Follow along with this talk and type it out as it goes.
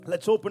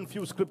Let's open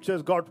few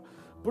scriptures God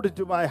put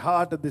into my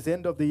heart at this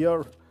end of the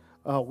year,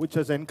 which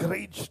has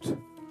encouraged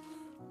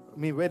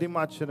me very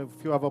much. And if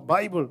you have a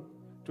Bible,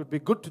 it would be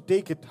good to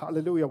take it.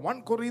 Hallelujah.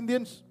 1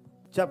 Corinthians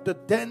chapter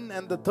 10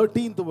 and the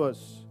 13th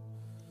verse.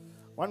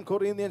 1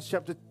 Corinthians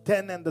chapter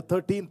 10 and the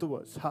 13th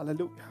verse.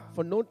 Hallelujah.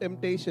 For no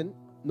temptation,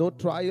 no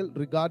trial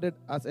regarded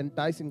as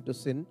enticing to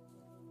sin,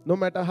 no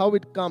matter how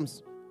it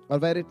comes or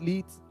where it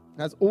leads,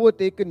 has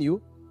overtaken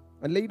you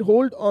and laid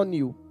hold on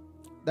you.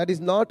 That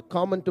is not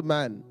common to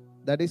man.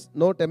 That is,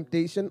 no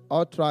temptation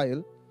or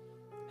trial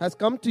has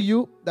come to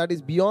you that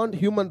is beyond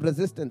human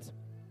resistance,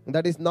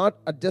 that is not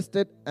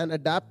adjusted and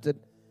adapted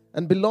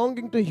and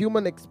belonging to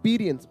human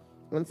experience,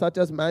 and such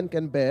as man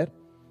can bear.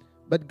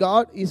 But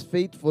God is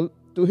faithful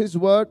to His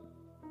word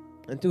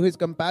and to His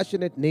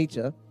compassionate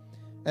nature,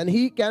 and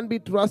He can be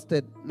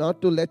trusted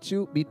not to let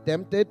you be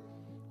tempted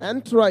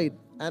and tried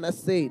and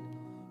assayed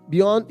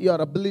beyond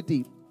your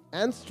ability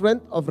and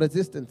strength of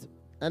resistance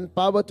and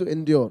power to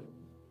endure.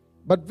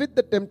 But with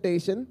the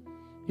temptation,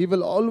 He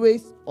will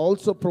always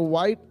also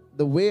provide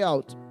the way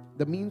out,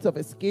 the means of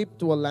escape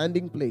to a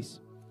landing place,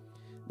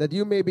 that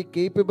you may be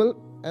capable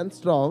and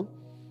strong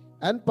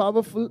and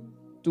powerful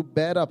to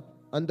bear up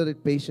under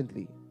it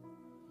patiently.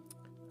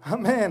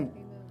 Amen.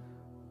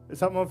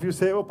 Some of you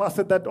say, oh,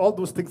 Pastor, that all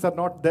those things are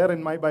not there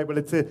in my Bible.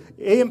 It's a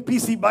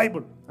AMPC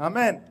Bible.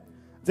 Amen.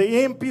 It's a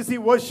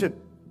AMPC version.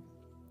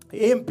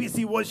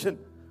 AMPC version.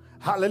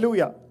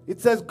 Hallelujah. It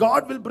says,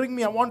 God will bring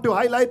me. I want to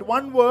highlight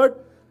one word.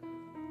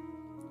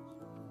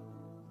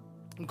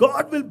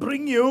 God will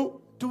bring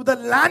you to the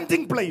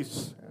landing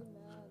place.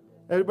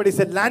 Everybody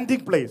said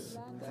landing place.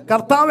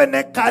 Karthav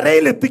enne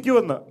karayil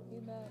ettikkuvennu.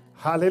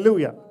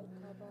 Hallelujah.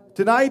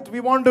 Tonight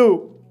we want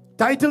to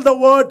title the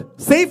word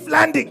safe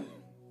landing.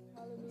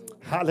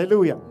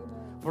 Hallelujah.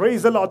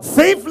 Praise the Lord.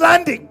 Safe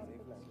landing.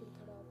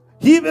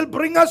 He will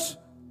bring us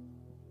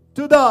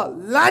to the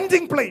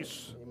landing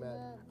place.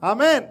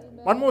 Amen.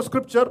 One more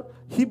scripture.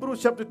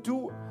 Hebrews chapter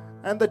 2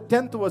 and the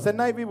 10th verse.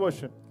 NIV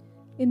version.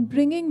 In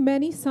bringing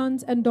many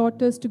sons and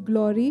daughters to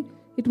glory,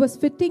 it was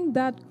fitting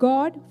that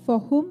God, for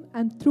whom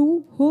and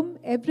through whom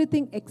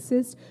everything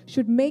exists,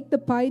 should make the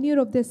pioneer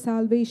of their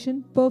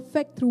salvation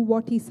perfect through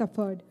what He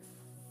suffered.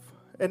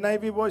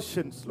 NIV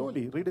version.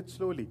 Slowly. Read it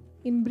slowly.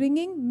 In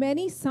bringing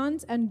many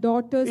sons and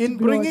daughters to glory. In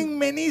bringing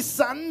many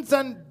sons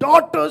and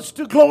daughters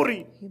to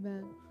glory.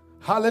 Amen.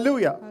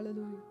 Hallelujah.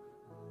 Hallelujah.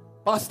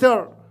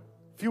 Pastor,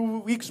 few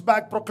weeks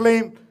back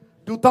proclaimed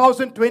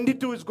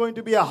 2022 is going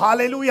to be a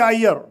hallelujah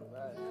year.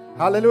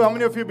 Hallelujah. How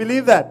many of you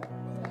believe that?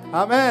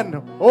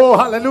 Amen. Oh,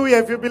 hallelujah.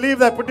 If you believe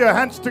that, put your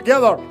hands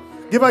together.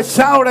 Give a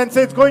shout and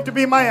say, it's going to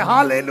be my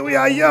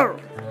hallelujah year.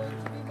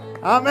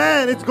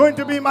 Amen. It's going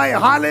to be my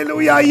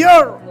hallelujah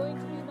year.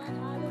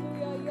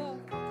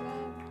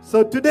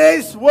 So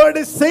today's word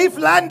is safe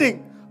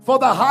landing for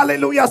the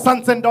hallelujah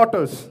sons and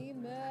daughters.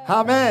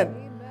 Amen.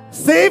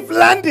 Safe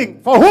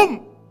landing for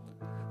whom?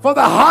 For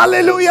the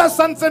hallelujah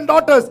sons and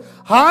daughters.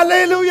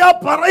 Hallelujah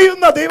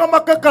parayunna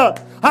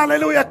devamakkalkku.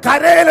 Hallelujah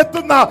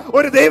karayelettuna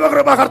oru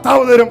devakrupa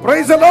karthavu tharum.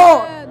 Praise the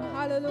Lord.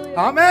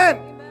 Amen.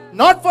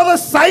 Not for the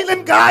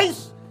silent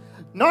guys.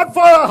 Not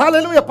for,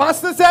 hallelujah.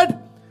 Pastor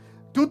said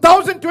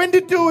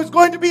 2022 is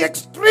going to be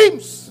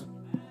extremes.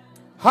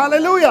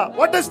 Hallelujah.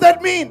 What does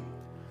that mean?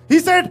 He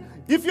said,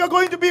 if you're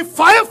going to be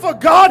fire for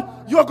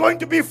God, you are going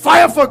to be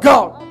fire for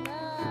God.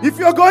 If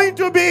you're going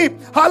to be,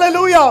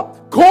 hallelujah,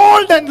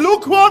 cold and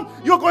lukewarm,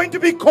 you're going to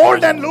be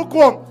cold and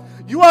lukewarm.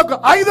 You are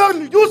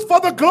either used for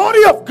the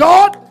glory of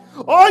God,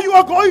 or you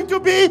are going to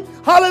be,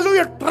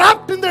 hallelujah,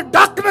 trapped in the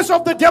darkness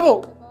of the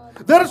devil.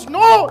 There is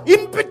no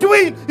in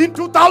between in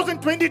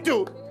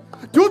 2022.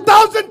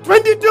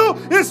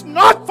 2022 is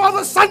not for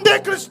the Sunday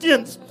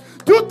Christians.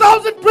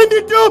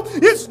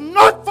 2022 is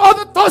not for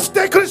the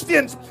Thursday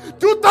Christians.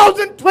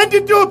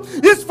 2022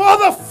 is for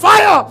the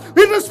fire.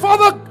 It is for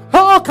the,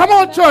 oh, come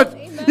on, church.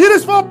 It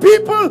is for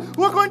people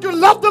who are going to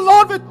love the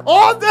Lord with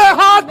all their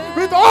heart,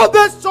 with all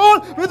their soul,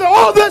 with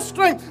all their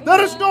strength.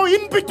 There is no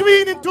in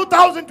between in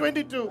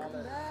 2022.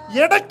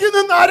 ഇടയ്ക്ക്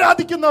നിന്ന്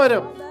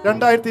ആരാധിക്കുന്നവരും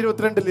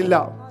 2022 ഇല്ല.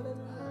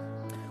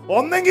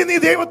 ഒന്നെങ്കിൽ നീ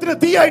ദൈവത്തിന്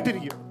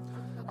തീയായിട്ടിരിക്കും,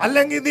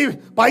 അല്ലെങ്കിൽ നീ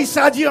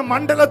പൈശാചിക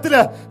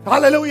മണ്ഡലത്തില്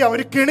ഹല്ലേലൂയ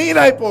ഒരു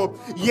കിണിയിലായി പോകും.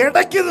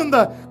 ഇടയ്ക്ക്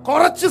നിന്ന്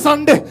കുറച്ച്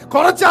സൺഡേ,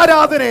 കുറച്ച്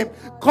ആരാധനയും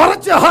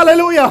കുറച്ച്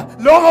ഹല്ലേലൂയ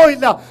ലോകവും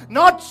ഇല്ല.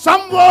 Not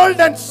some world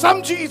and some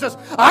Jesus.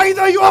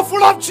 Either you are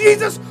full of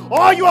Jesus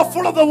or you are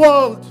full of the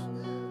world.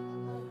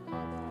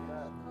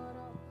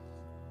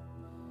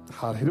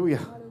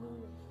 Hallelujah.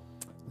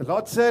 The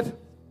Lord said,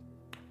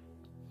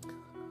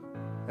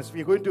 as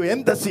we are going to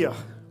end this year,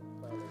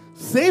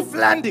 safe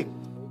landing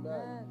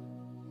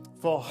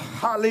for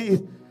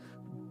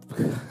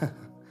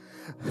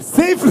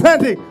safe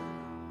landing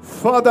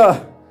for the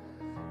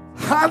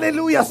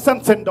hallelujah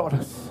sons and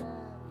daughters.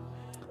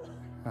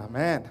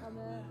 Amen.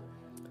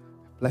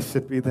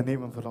 Blessed be the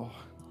name of the Lord.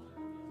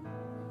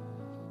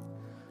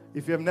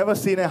 If you have never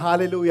seen a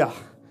hallelujah,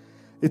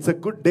 it's a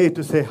good day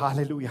to say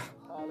hallelujah.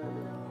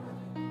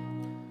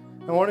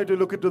 I want you to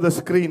look into the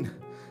screen.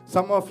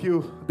 Some of you,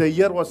 the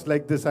ear was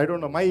like this. I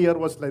don't know. My ear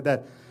was like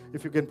that.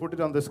 If you can put it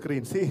on the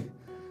screen. See,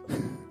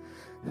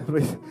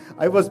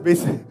 I was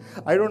basically,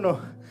 I don't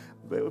know,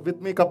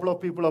 with me a couple of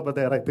people over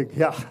there, I think.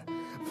 Yeah,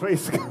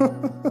 praise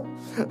God.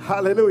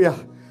 Hallelujah.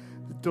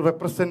 To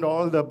represent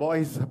all the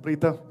boys,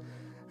 Petra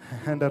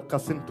and her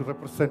cousin to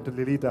represent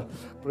Lilita.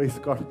 Praise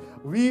God.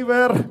 We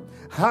were,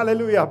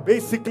 hallelujah,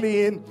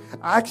 basically in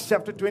Acts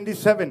chapter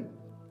 27.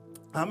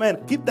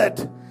 Amen. Keep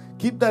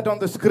that on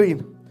the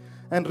screen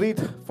and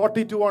read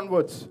 42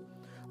 onwards.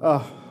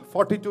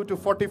 42 to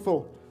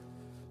 44.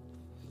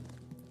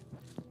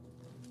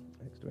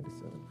 Acts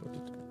 27,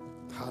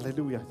 42.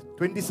 Hallelujah.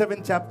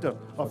 27th chapter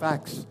of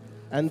Acts.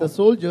 And the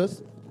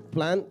soldiers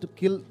planned to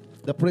kill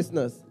the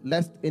prisoners,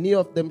 lest any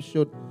of them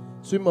should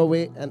swim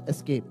away and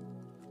escape.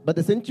 But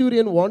the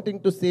centurion, wanting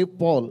to save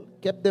Paul,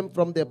 kept them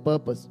from their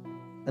purpose,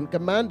 and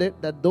commanded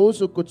that those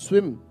who could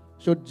swim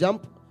should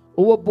jump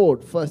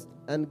overboard first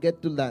and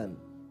get to land,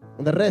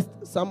 and the rest,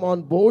 some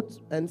on boats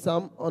and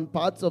some on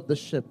parts of the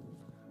ship.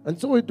 And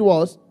so it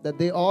was that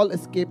they all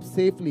escaped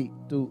safely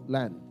to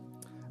land.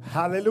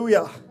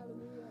 Hallelujah.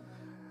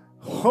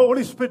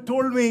 Holy Spirit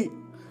told me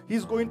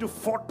He's going to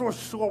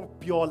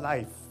Photoshop your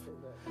life.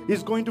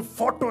 He's going to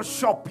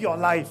Photoshop your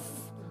life.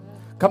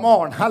 Come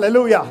on,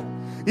 hallelujah.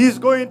 He's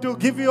going to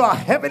give you a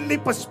heavenly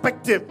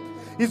perspective.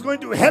 He's going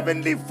to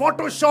heavenly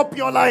Photoshop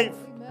your life.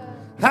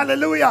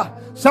 Hallelujah.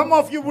 Some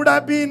of you would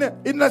have been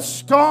in a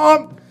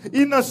storm,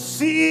 in a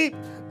sea,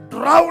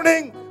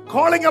 drowning,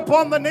 calling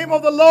upon the name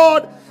of the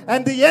Lord.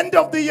 And the end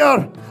of the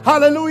year,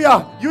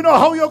 hallelujah. You know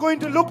how you're going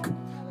to look?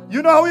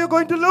 You know how you're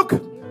going to look?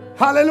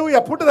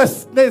 Hallelujah. Put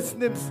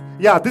the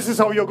yeah, this is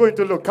how you're going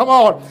to look. Come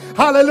on.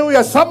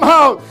 Hallelujah.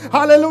 Somehow,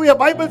 hallelujah.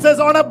 Bible says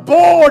on a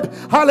board.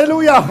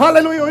 Hallelujah.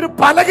 Hallelujah.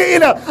 Praise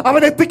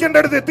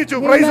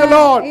the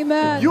Lord.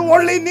 Amen. You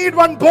only need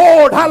one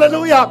board.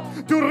 Hallelujah.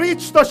 To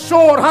reach the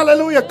shore.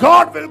 Hallelujah.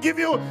 God will give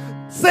you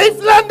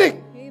safe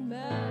landing.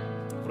 Amen.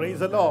 Praise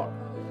the Lord.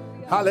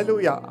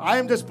 Hallelujah. I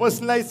am just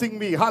personalizing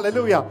me.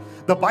 Hallelujah.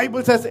 The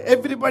Bible says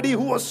everybody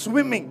who was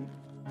swimming,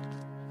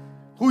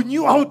 who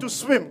knew how to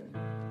swim,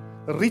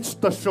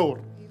 reached the shore.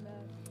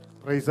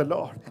 Praise the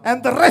Lord.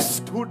 And the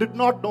rest who did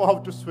not know how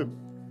to swim.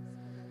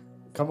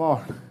 Come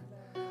on.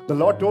 The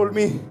Lord told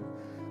me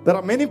there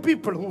are many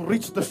people who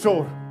reached the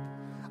shore.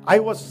 I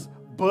was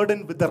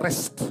burdened with the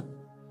rest.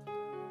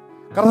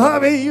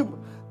 കർത്താവേ, ഈ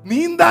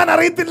നീന്താൻ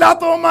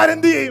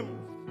അറിയത്തില്ലാത്തവന്മാരെന്ത് ചെയ്യും?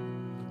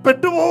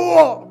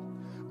 പെട്ടുപോവോ?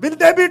 Will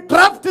they be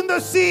trapped in the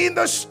sea, in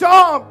the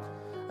storm?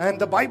 And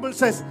the Bible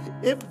says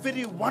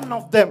every one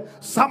of them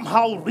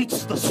somehow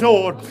reached the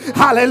shore.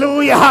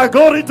 Hallelujah.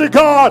 Glory to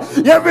God.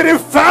 Every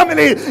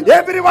family,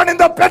 everyone in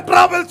the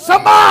Petra will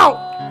somehow.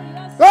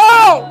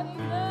 Oh!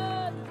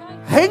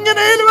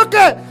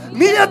 എങ്ങനെയുമൊക്കെ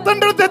നീ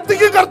എത്തേണ്ടത്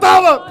എത്തിക്കും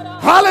കർത്താവ്.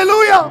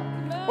 Hallelujah.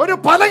 ഒരു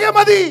പലക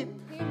മതി.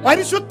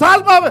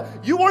 പരിശുദ്ധാത്മാവ്.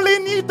 You only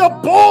need the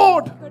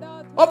board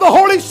of the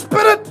Holy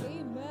Spirit.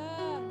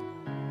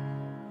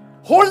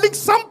 Holding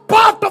some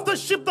part of the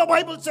ship, the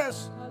Bible says.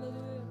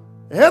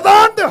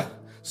 And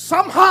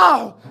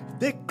somehow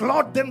they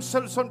clawed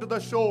themselves onto the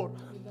shore.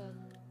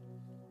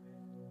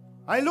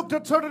 I looked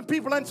at certain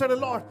people and said,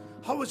 Lord,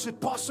 how is it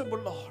possible,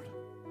 Lord?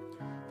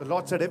 The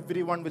Lord said,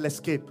 everyone will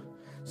escape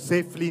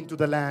safely into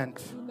the land.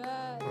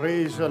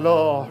 Praise the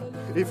Lord.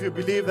 If you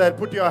believe that,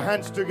 put your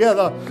hands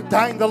together.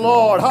 Thank the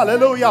Lord.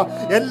 Hallelujah.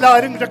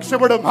 എല്ലാവരും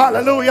രക്ഷപ്പെടും.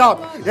 Hallelujah.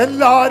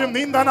 എല്ലാവരും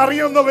നീന്താൻ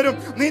അറിയുന്നവരും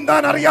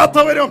നീന്താൻ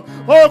അറിയാത്തവരും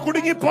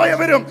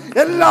കുടുങ്ങിപ്പോയവരും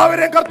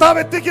എല്ലാവരെയും കർത്താവ്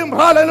എത്തിക്കും.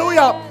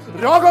 Hallelujah.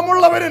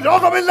 രോഗമുള്ളവരും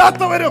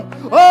രോഗമില്ലാത്തവരും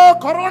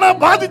കൊറോണ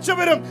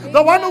ബാധിച്ചവരും,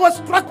 the one who was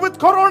struck with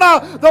corona,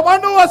 the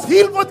one who was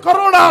healed with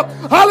corona,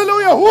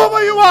 hallelujah,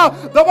 whoever you are,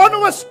 the one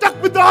who was stuck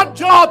with the hard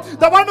job,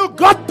 the one who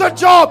got the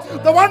job,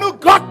 the one who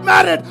got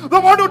married,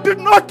 the one who did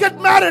not get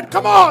married,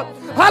 come on,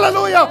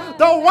 hallelujah,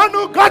 the one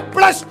who got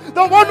blessed,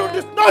 the one who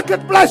did not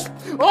get blessed,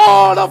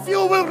 all of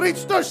you will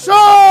reach the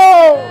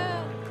shore.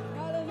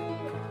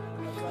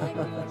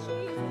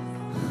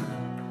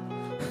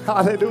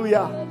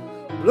 Hallelujah.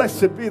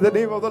 Blessed be the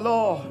name of the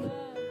Lord.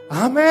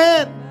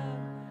 Amen.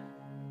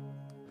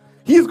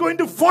 He's going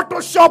to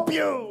Photoshop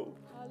you.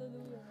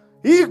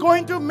 He's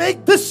going to make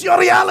this your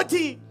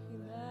reality.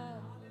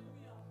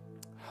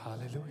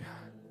 Hallelujah.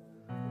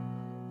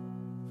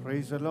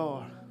 Praise the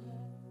Lord.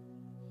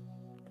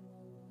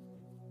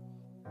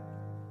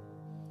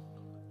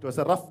 It was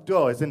a rough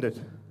tour, isn't it?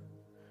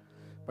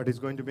 But He's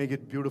going to make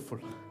it beautiful.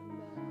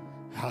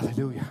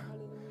 Hallelujah.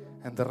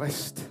 And the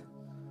rest.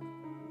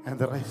 And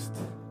the rest.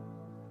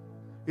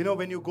 You know,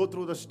 when you go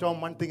through the storm,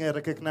 one thing I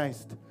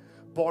recognized,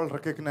 Paul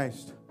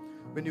recognized,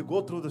 when you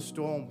go through the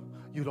storm,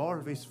 you'll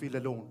always feel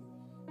alone.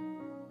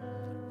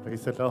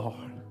 Praise the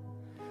Lord.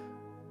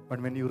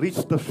 But when you reach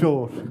the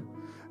shore,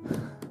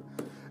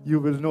 you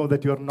will know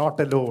that you're not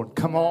alone.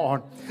 Come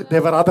on.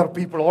 There were other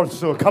people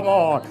also. Come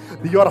on.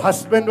 Your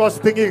husband was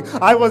thinking,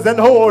 I was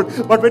alone.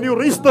 But when you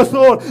reached the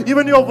shore,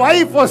 even your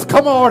wife was,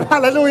 come on.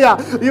 Hallelujah.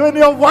 Even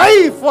your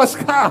wife was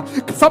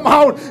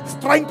somehow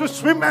trying to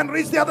swim and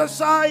reach the other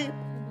side.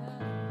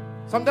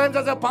 Sometimes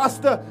as a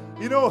pastor,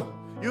 you know,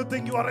 you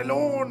think you are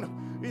alone.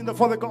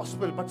 for the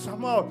gospel. But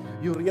somehow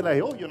you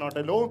realize, oh, you're not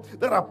alone.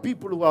 There are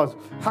people who are,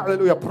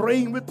 hallelujah,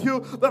 praying with you.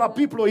 There are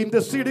people who are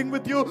interceding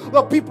with you. There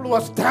are people who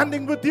are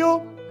standing with you.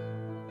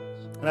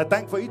 And I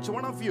thank for each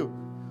one of you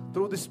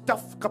through this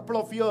tough couple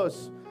of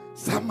years.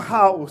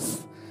 Somehow,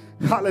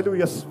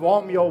 hallelujah,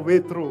 swarm your way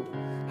through.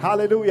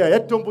 Hallelujah.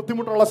 ഏറ്റവും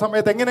ബുദ്ധിമുട്ടുള്ള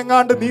സമയത്ത്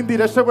എങ്ങനെങ്ങാണ്ട് നീന്തി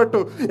രക്ഷപ്പെട്ടു,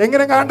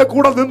 എങ്ങനെങ്ങാണ്ട്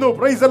കൂടെ നിന്നു.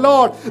 Praise the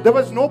Lord. There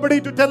was nobody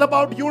to tell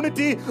about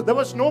unity. There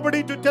was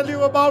nobody to tell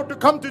you about to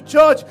come to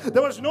church.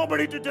 There was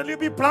nobody to tell you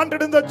be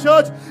planted in the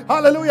church.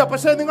 Hallelujah.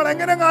 പക്ഷേ നിങ്ങൾ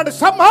എങ്ങനെങ്ങാണ്ട്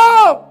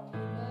somehow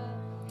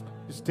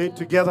you stayed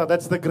together.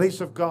 That's the grace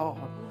of God.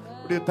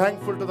 We are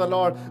thankful to the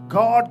Lord.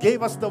 God gave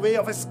us the way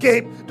of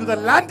escape to the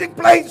landing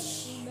place.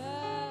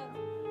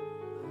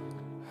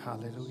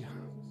 Hallelujah.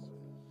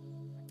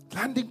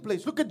 Landing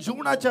place. Look at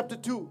Jonah chapter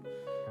 2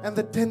 and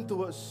the 10th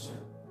verse.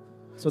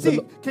 See,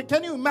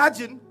 can you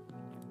imagine,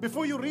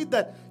 before you read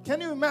that,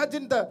 can you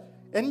imagine the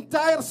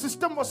entire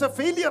system was a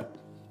failure?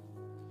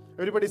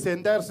 Everybody say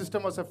entire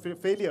system was a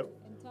failure.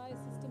 Entire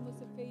system was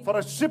a failure. For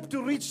a ship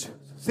to reach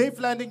safe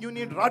landing, you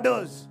need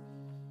rudders.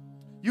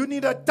 You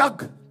need a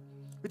tug,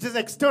 which is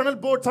an external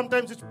boat.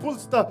 Sometimes it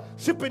pulls the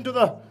ship into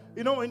the,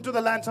 into the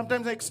land.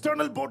 Sometimes an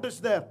external boat is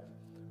there.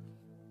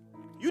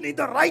 You need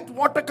the right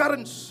water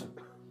currents.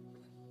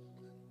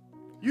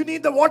 You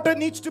need the water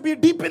needs to be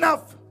deep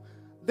enough.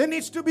 There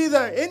needs to be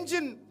the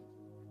engine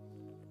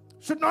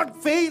should not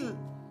fail.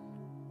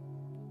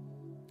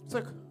 It's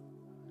like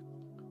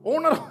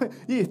owner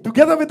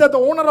together with that, the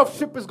owner of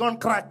ship is gone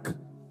crack.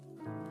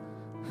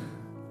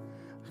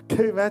 Can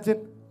you imagine?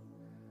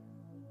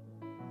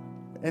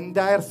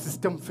 Entire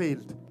system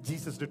failed.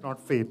 Jesus did not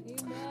fail.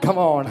 Amen. Come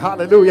on,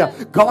 hallelujah.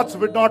 God's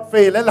would not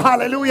fail.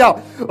 Hallelujah.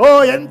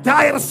 Oh,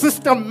 entire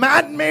system,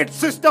 man-made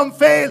system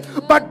failed,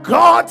 but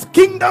God's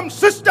kingdom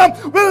system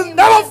will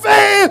never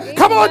fail. Amen.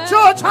 Come on,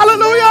 church.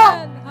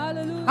 Hallelujah.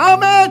 Hallelujah.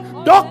 Amen.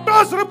 Amen.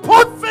 Doctor's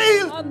report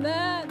failed.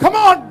 Amen. Come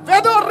on,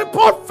 weather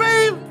report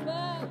failed.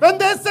 Amen. When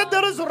they said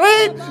there is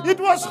rain, it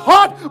was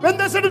hot. When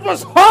they said it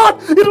was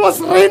hot, it was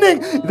raining.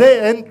 The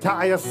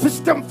entire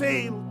system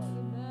failed.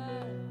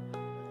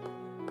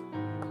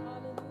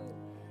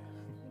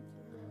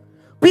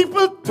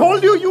 People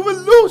told you you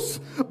will lose,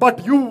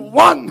 but you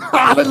won.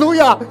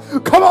 Hallelujah.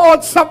 Come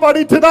on,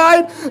 somebody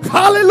tonight.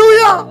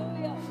 Hallelujah.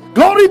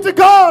 Glory to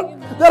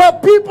God. There are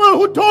people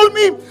who told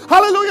me,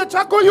 hallelujah,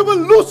 Chaco, you will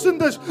lose in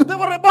this. They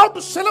were about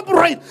to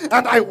celebrate,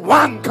 and I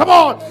won. Come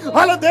on.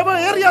 Hallelujah. There were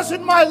areas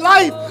in my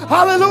life,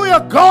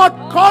 hallelujah, God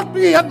caught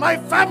me and my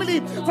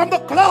family from the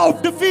claw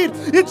of defeat.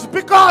 It's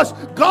because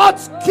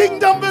God's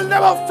kingdom will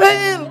never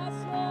fail.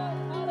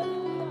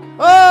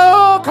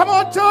 Oh, come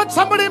on, church.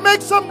 Somebody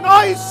make some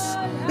noise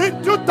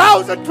in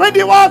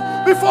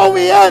 2021 before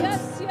we end.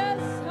 Yes,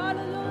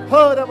 hallelujah.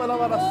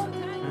 Oh,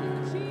 thank you,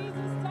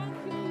 Jesus. Thank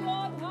you,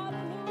 Lord.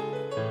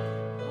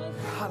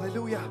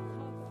 Hallelujah.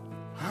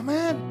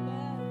 Amen.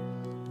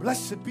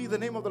 Blessed be the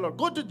name of the Lord.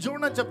 Go to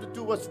Jonah chapter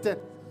 2 verse 10.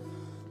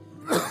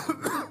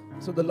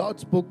 So the Lord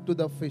spoke to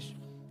the fish,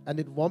 and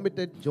it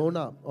vomited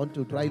Jonah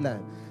onto dry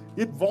land.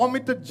 It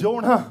vomited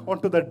Jonah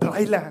onto the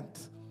dry land.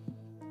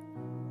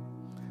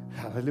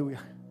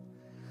 Hallelujah.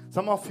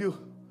 Some of you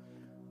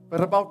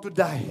were about to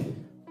die.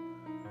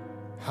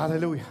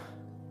 Hallelujah.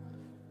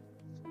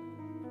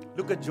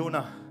 Look at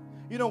Jonah.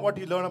 You know what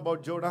you learn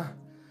about Jonah?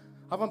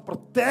 അവൻ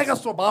പ്രത്യേക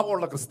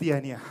സ്വഭാവമുള്ള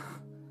ക്രിസ്ത്യാനിയാ.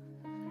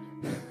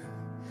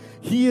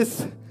 He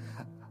is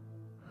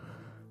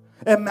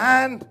a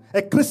man,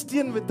 a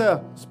Christian with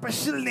a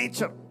special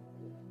nature.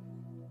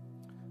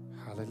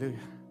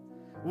 Hallelujah.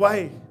 Why?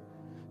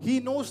 He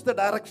knows the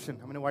direction.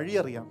 വഴി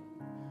അറിയാം.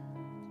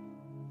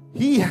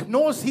 He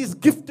knows he's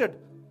gifted.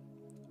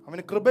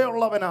 അവന്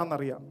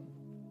കൃപയുള്ളവനാണെന്നറിയാം.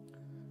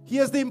 He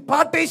has the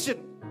impartation.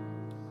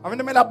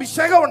 അവന്റെ മേൽ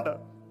അഭിഷേകമുണ്ട്.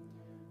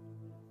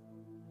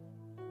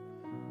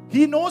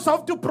 He knows how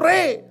to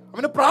pray.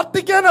 അവന്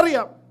പ്രാർത്ഥിക്കാൻ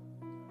അറിയാം.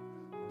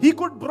 He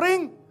could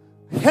bring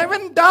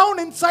heaven down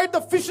inside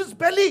the fish's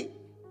belly.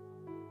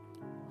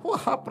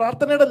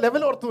 പ്രാർത്ഥനയുടെ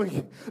level ഓർത്തു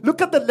നോക്കി.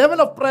 Look at the level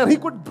of prayer. He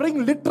could bring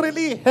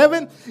literally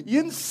heaven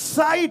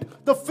inside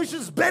the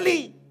fish's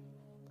belly.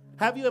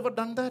 Have you ever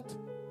done that?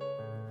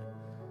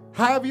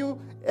 Have you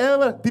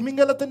ever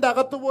തിമിംഗലത്തിന്റെ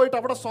അകത്ത് പോയിട്ട്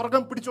അവിടെ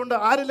സ്വർഗം പിടിച്ചുകൊണ്ട്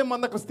ആരെങ്കിലും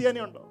വന്ന ക്രിസ്ത്യാനി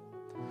ഉണ്ടോ?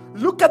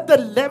 Look at the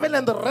level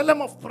and the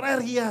realm of prayer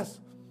he has.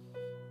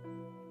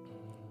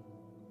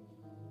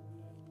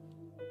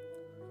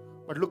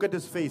 But look at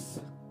his face.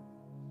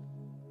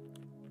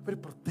 Very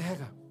പ്രത്യേക.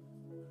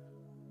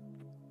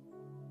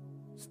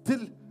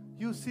 Still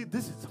you see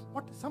this is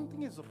what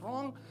something is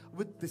wrong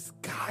with this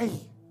guy.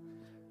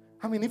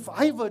 If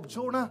I were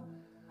Jonah,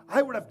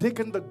 I would have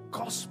taken the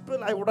gospel.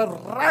 I would have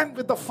ran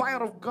with the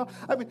fire of God.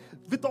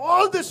 With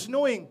all this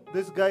knowing,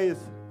 this guy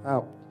is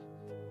out.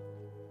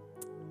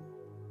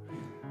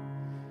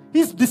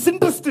 He's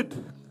disinterested.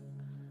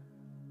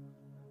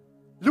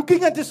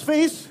 Looking at his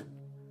face,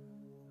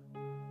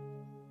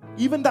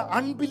 even the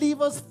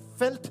unbelievers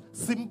felt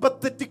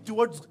sympathetic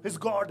towards his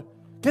God.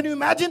 Can you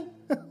imagine?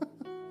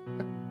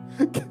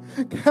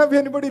 Have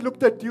anybody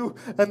looked at you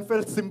and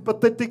felt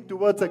sympathetic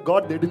towards a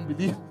God they didn't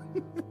believe?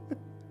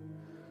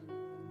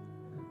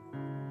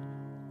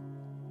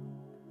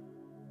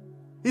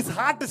 His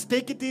heart is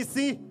take it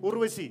easy,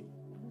 Urvashi.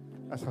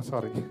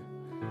 Sorry.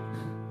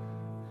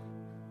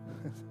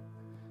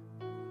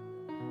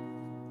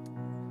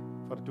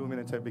 For 2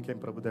 minutes I became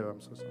Prabhudev.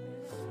 I'm so sorry.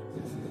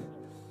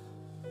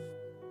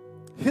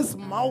 His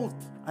mouth,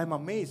 I'm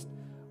amazed.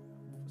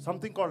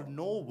 Something called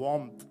no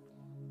warmth.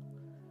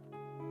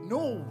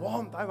 No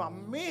warmth. I'm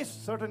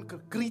amazed certain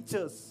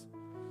creatures.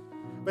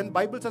 When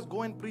Bible says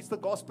go and preach the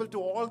gospel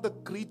to all the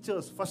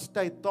creatures, first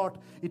I thought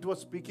it was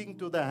speaking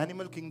to the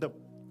animal kingdom.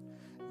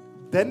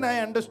 Then I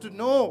understood,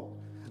 no,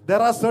 there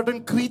are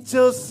certain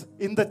creatures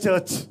in the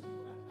church.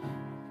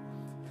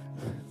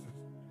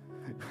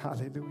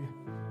 Hallelujah.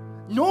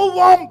 No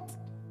warmth.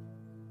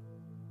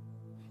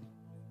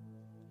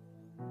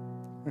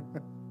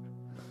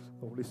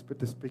 The Holy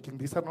Spirit is speaking.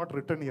 These are not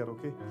written here,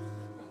 okay?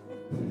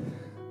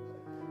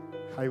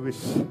 I wish.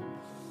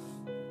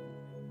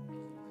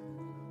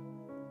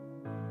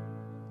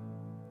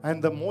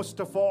 And the most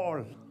of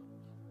all,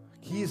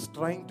 he is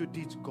trying to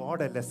teach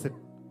God a lesson.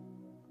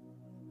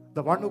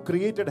 The one who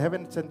created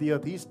heavens and the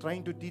earth, he is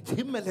trying to teach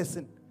him a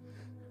lesson.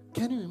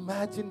 Can you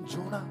imagine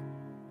Jonah?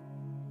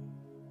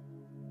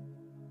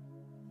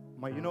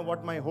 You know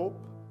what my hope?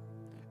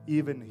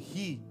 Even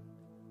he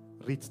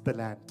reached the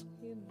land.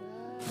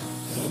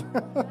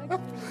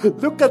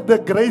 Look at the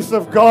grace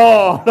of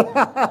God.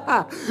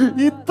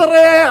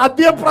 ഇത്രേ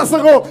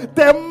അധ്യപ്രസംഗവും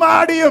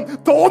തെമ്മാടിയും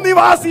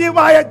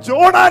തോന്നിവാസിയുമായ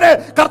ജോണാനെ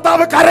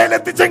കർത്താവ്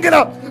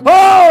കരയിലെത്തിച്ചെങ്കിലും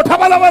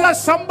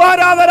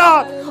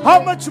how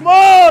much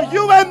more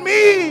you and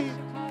me.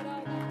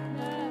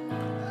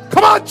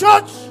 Come on,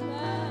 church.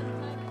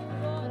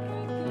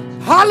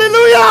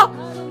 Hallelujah.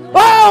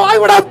 Oh, I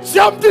would have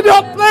jumped in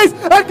your place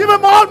and given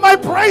him all my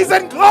praise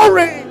and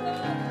glory.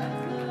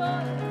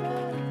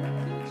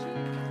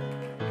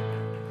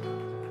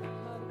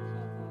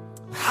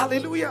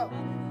 Hallelujah.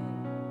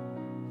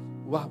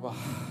 Wow.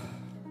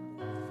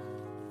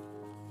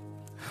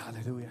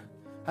 Hallelujah.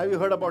 Have you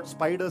heard about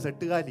spiders at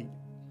Tigali?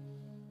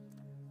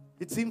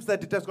 It seems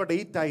that it has got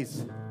 8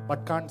 eyes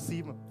but can't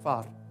see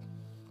far.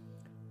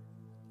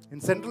 In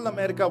Central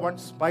America, one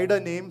spider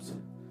names,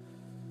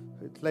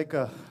 it's like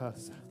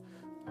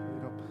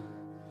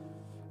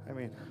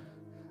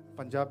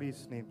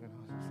Punjabi's name.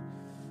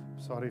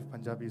 Sorry if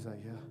Punjabis are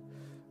here.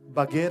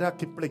 Bagheera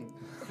Kipling.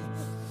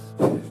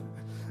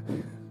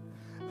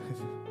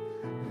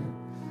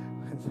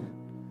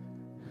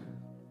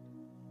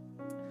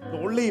 The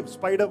only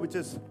spider which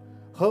is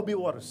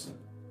herbivorous.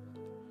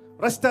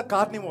 Rest are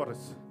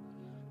carnivorous.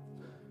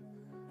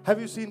 Have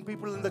you seen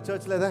people in the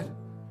church like that?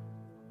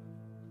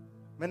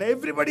 When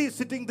everybody is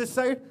sitting this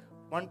side,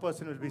 one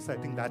person will be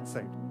sitting that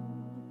side.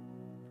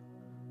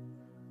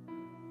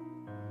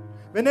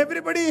 When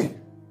everybody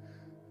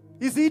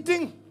is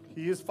eating,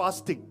 he is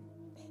fasting.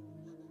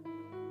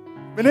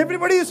 When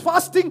everybody is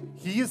fasting,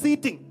 he is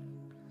eating.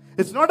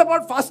 It's not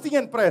about fasting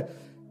and prayer.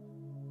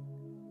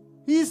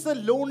 He is a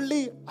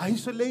lonely,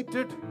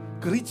 isolated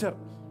creature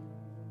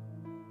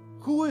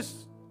who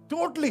is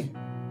totally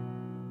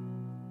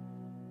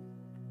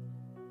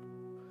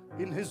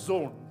in his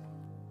zone,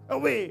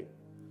 away.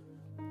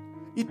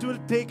 It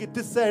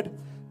is said,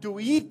 to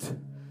eat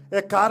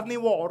a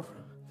carnivore,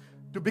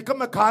 to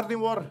become a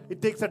carnivore,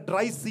 it takes a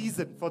dry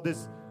season for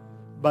this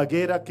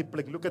Bagheera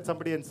Kipling. Look at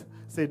somebody and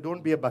say,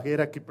 don't be a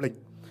Bagheera Kipling.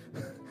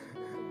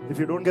 If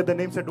you don't get the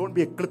name, say, don't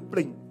be a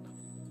Kipling.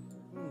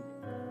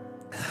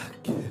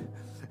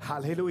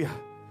 Hallelujah.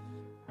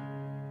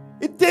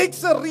 It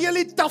takes a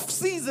really tough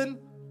season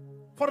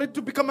for it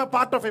to become a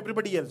part of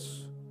everybody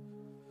else.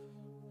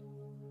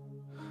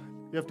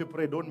 You have to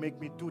pray, don't make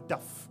me too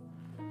tough.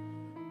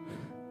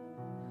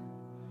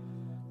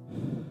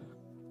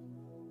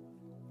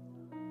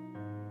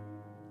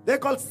 They're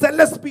called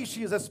cellar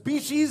species, a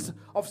species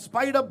of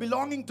spider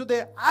belonging to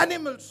the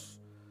animals.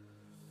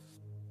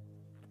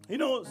 You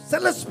know,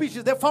 cellar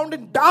species, they're found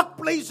in dark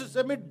places,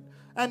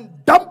 and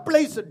damp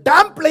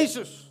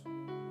places,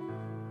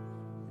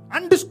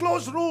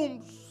 undisclosed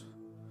rooms.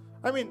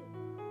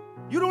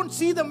 You don't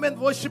see them when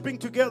worshipping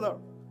together.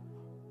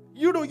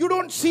 You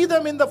don't see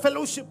them in the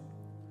fellowship.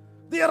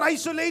 They are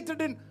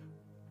isolated in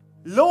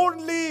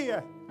lonely,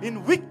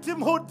 in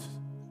victimhood,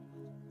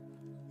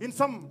 in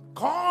some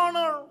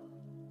corner.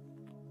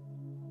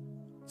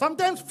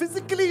 Sometimes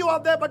physically you are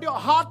there, but your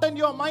heart and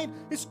your mind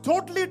is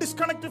totally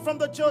disconnected from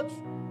the church.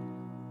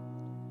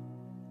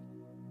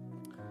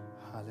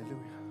 Hallelujah.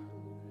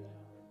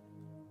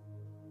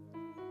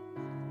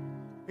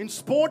 In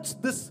sports,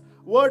 this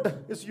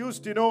word is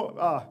used,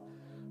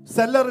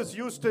 seller is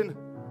used in,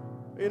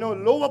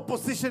 lower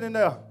position in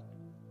a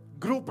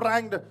group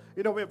ranked,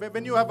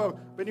 when you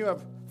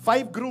have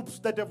 5 groups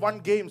that have won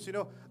games,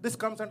 this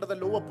comes under the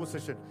lower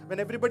position. When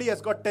everybody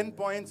has got 10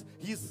 points,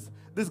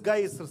 this guy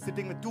is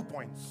sitting with 2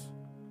 points.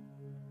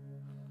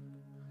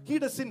 He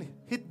doesn't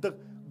hit the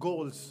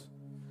goals.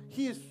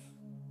 He is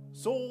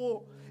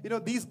so,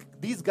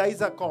 these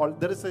guys are called,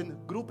 there is a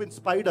group in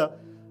spider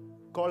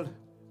called,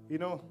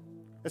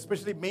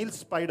 especially male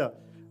spider.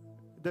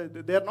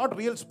 They are not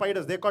real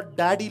spiders. They're called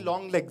daddy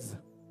long legs.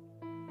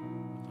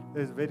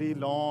 There's very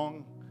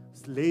long,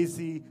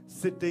 lazy,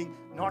 sitting,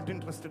 not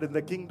interested in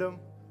the kingdom.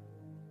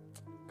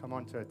 Come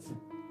on, church.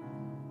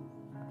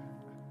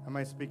 Am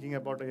I speaking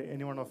about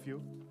any one of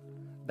you?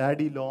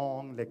 Daddy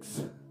long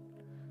legs.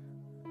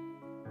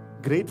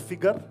 Great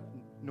figure,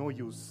 no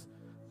use.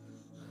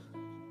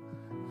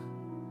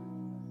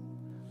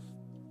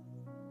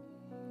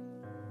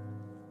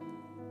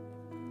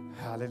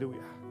 Hallelujah.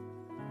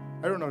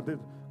 I don't know.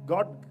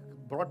 God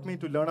brought me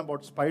to learn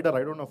about spider.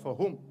 I don't know for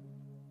whom.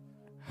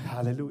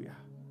 Hallelujah.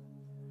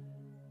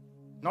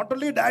 Not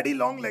only daddy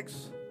long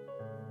legs.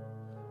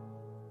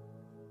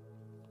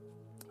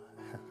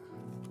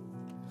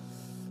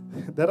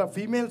 There are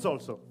females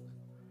also.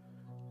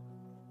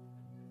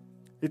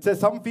 It says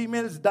some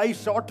females die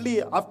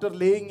shortly after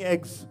laying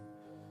eggs.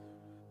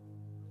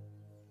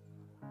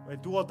 When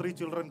 2 or 3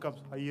 children come,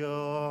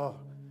 ayyo,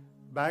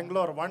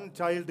 Bangalore, 1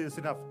 child is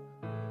enough.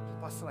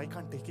 Pastor, I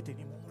can't take it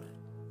anymore.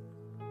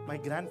 My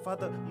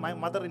grandfather, my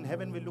mother in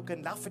heaven will look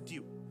and laugh at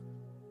you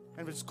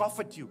and will scoff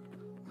at you.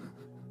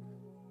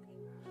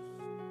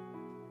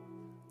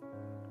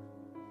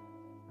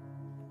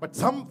 But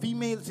some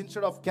females,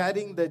 instead of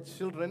carrying their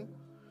children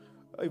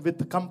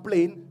with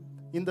complaint,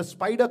 in the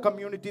spider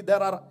community,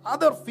 there are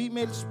other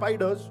female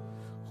spiders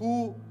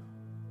who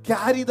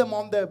carry them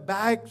on their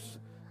backs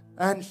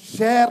and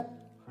share,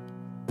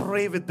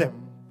 pray with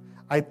them.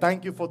 I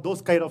thank you for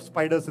those kind of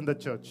spiders in the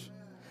church.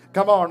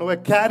 Come on, we're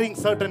carrying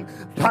certain,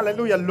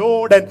 hallelujah,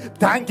 load and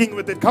thanking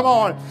with it. Come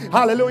on,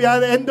 hallelujah. At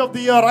the end of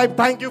the year, I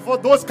thank you for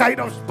those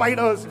kind of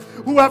spiders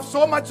who have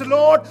so much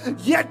load,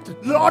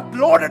 yet not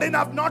loaded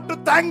enough not to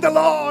thank the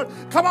Lord.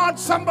 Come on,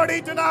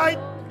 somebody tonight.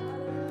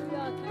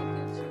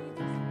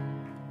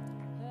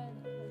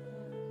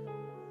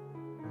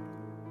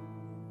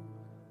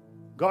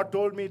 God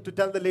told me to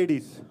tell the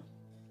ladies,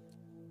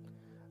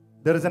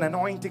 there is an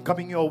anointing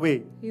coming your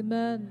way.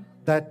 Amen.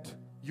 That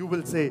you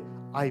will say,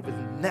 I will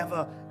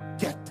never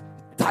get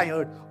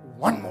tired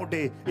one more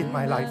day in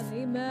my life.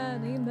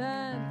 Amen.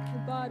 Amen.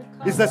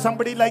 Is there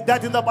somebody like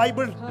that in the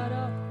Bible?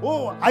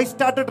 Oh,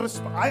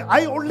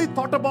 I only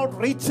thought about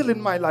Rachel in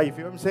my life.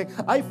 You know what I'm saying?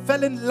 I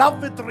fell in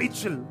love with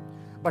Rachel.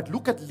 But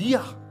look at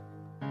Leah.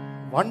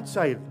 1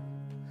 child,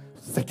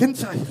 2nd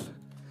child,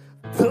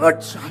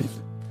 3rd child,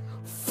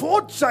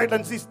 4th child,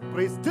 and she's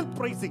still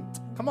praising.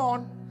 Come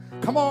on,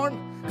 come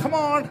on, come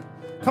on,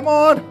 come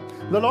on.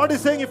 The Lord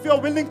is saying, if you're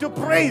willing to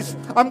praise,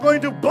 I'm going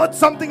to birth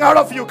something out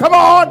of you. Come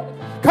on,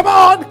 come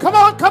on, come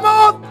on, come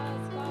on.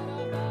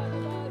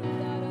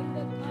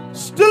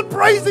 Still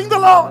praising the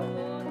Lord.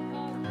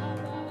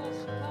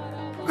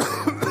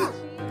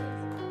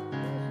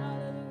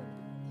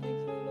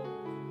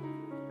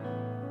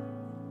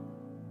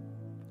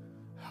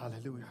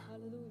 Hallelujah.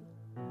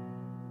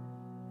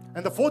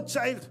 And the 4th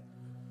child,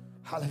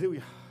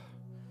 hallelujah.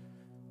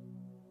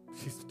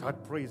 She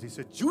started praise. He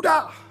said,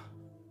 Judah.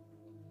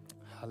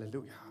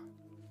 Hallelujah.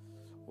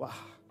 Wow.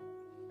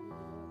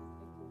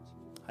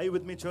 Are you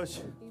with me, church?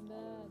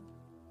 Amen.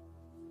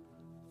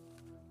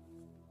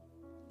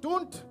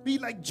 Don't be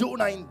like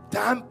Jonah in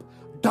damp,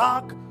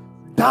 dark,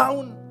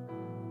 down.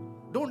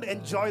 Don't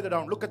enjoy the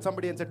down. Look at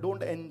somebody and say,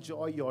 don't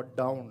enjoy your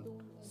down.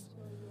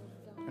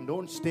 And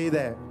don't stay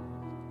there.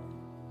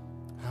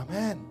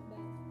 Amen.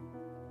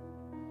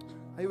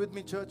 Are you with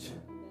me, church?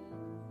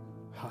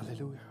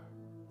 Hallelujah.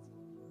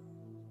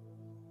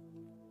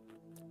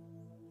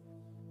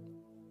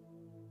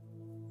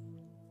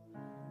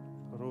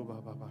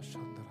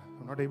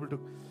 I'm not able to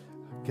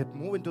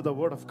move into the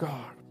Word of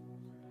God.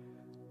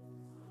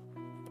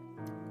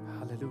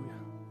 Hallelujah.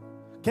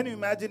 Can you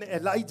imagine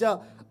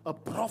Elijah, a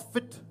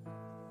prophet,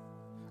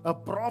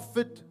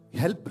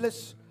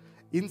 helpless,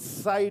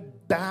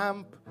 inside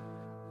damp,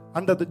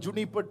 under the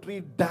juniper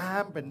tree,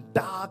 damp and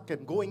dark,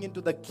 and going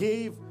into the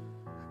cave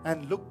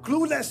and look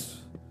clueless.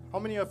 How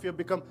many of you have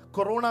become,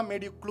 Corona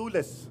made you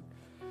clueless?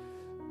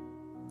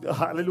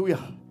 Hallelujah.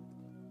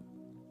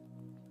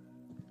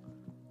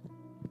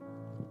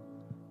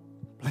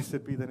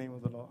 Blessed be the name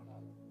of the Lord.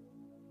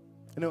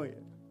 You know,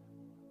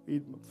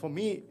 for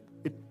me,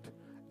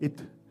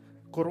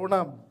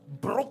 Corona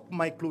broke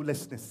my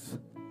cluelessness.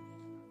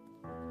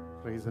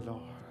 Praise the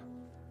Lord.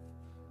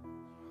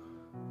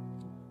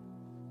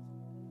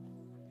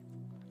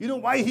 You know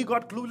why he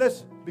got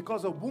clueless?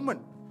 Because a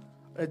woman,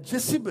 a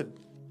Jezebel,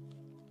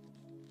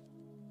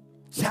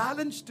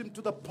 challenged him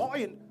to the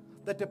point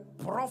that a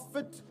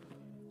prophet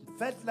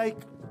felt like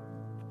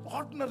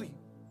ordinary.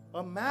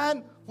 A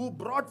man who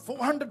brought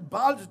 400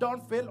 Baals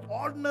down felt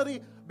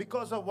ordinary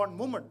because of one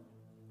woman.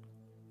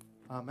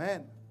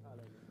 Amen.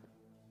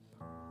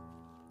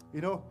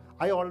 You know,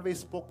 I always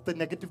spoke the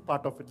negative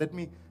part of it. Let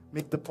me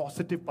make the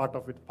positive part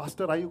of it.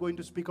 Pastor, are you going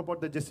to speak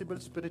about the Jezebel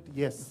spirit?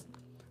 Yes,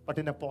 but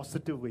in a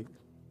positive way.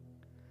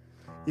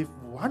 If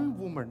one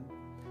woman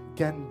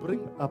can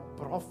bring a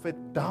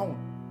prophet down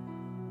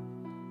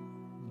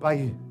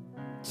by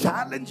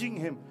challenging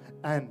him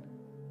and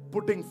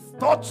putting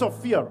thoughts of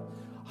fear,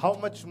 how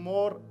much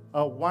more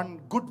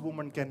one good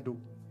woman can do?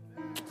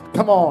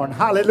 Come on,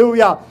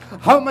 hallelujah.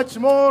 How much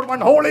more one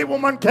holy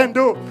woman can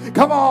do?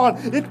 Come on,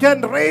 it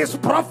can raise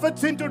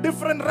prophets into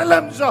different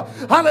realms.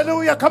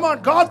 Hallelujah, come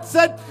on. God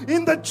said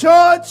in the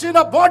church, in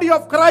a body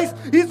of Christ,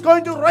 He's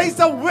going to raise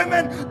a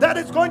woman that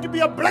is going to be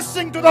a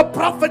blessing to the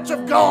prophets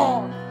of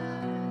God.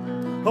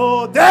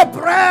 Oh, their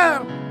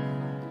prayer.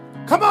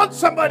 Come on,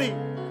 somebody.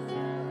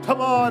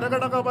 Come on.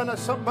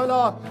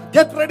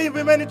 Get ready,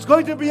 women. It's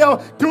going to be a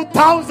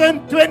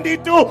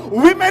 2022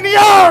 women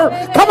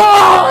year. Come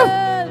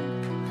on.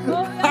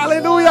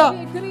 Hallelujah.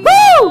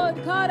 Woo!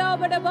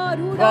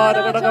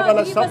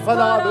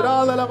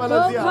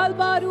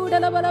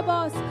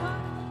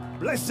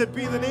 Blessed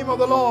be the name of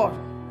the Lord.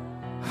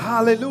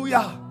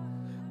 Hallelujah.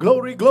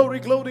 Glory, glory,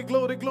 glory,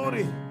 glory,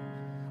 glory.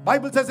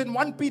 Bible says in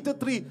 1 Peter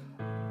 3,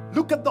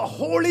 look at the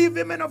holy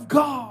women of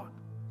God.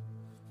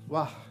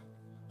 Wow.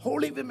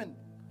 Holy women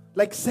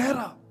like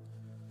Sarah.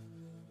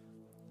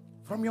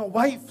 From your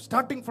wife,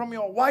 starting from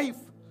your wife.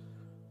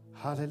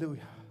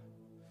 Hallelujah.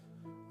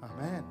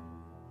 Amen.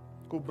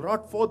 Who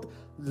brought forth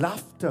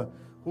laughter,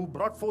 who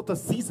brought forth a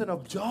season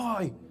of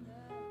joy.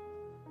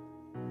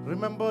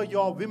 Remember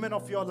your women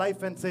of your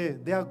life and say,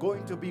 they are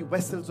going to be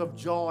vessels of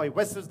joy,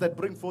 vessels that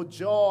bring forth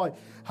joy.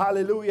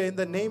 Hallelujah. In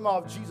the name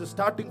of Jesus,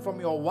 starting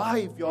from your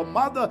wife, your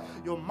mother,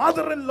 your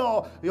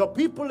mother-in-law, your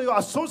people you are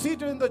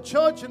associated in the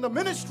church, in the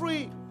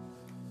ministry.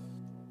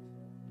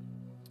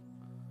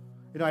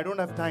 You know, I don't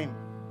have time,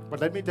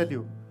 but let me tell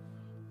you,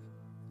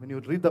 when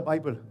you read the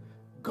Bible,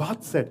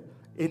 God said,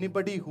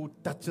 anybody who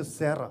touches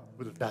Sarah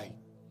will die.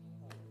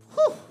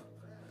 Whew.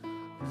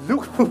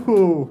 Look,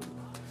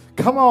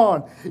 come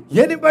on.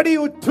 Anybody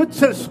who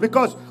touches,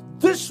 because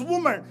this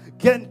woman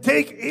can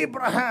take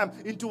Abraham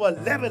into a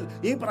level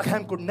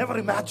Abraham could never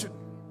imagine.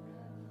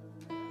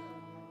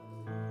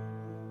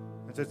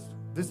 It says,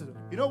 this is,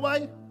 you know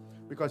why?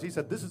 Because he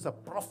said, this is a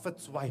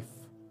prophet's wife.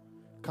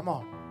 Come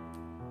on.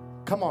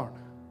 Come on.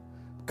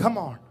 Come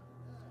on.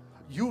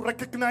 You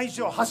recognize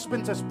your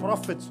husbands as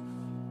prophets.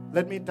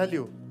 Let me tell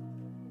you,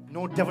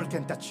 no devil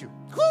can touch you.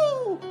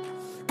 Woo!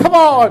 Come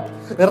on.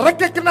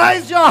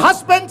 Recognize your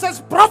husbands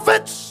as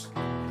prophets.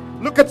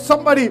 Look at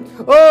somebody.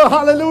 Oh,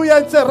 hallelujah.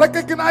 And say,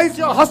 recognize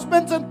your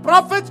husbands and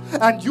prophets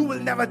and you will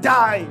never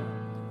die.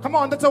 Come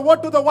on. That's a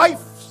word to the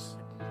wives.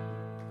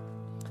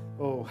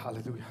 Oh,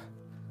 hallelujah.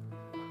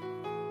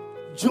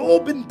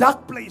 Job in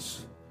dark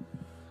place.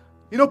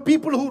 You know,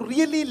 people who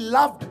really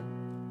loved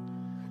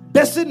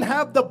doesn't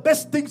have the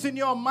best things in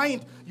your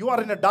mind. You are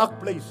in a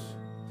dark place.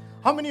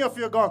 How many of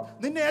you are gone?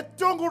 നിന്നെ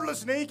ഏറ്റവും കൂടുതൽ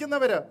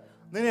സ്നേഹിക്കുന്നവര്,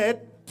 നിന്നെ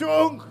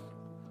ഏറ്റവും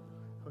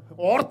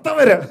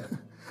ഓർത്തവര്,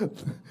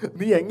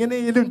 നീ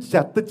എങ്ങനെയും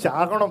ചത്ത്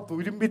ചാകണം,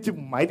 തുരുമ്പിച്ച്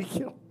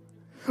മരിക്കണം,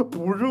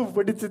 പുഴു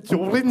പിടിച്ച്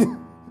ചൊറിഞ്ഞ്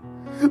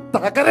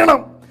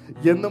തകരണം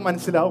എന്ന്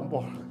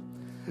മനസ്സിലാവുമ്പോൾ,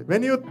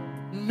 when you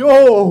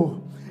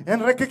know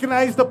and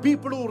recognize the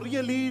people who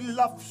really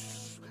love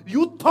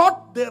you,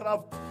 thought they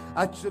are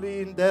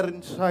actually in their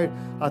inside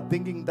are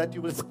thinking that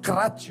you will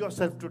scratch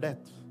yourself to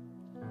death.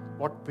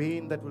 What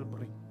pain that will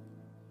bring.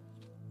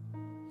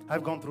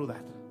 I've gone through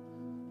that.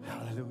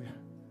 Hallelujah.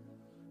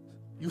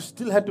 You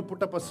still had to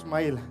put up a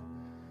smile.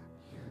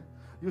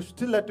 You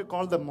still had to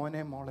call them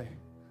Mone Mole.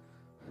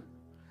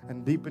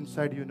 And deep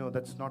inside you know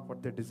that's not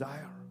what they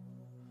desire.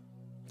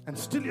 And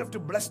still you have to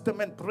bless them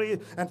and pray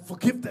and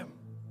forgive them.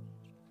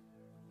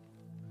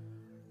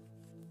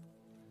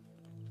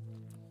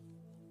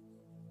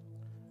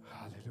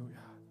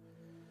 Hallelujah.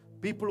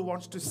 People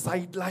wants to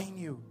sideline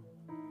you.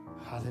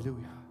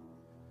 Hallelujah.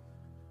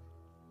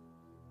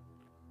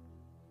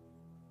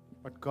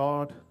 But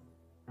God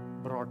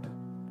brought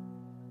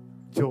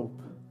Job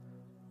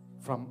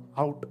from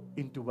out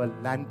into a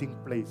landing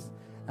place.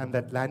 And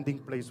that landing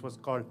place was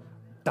called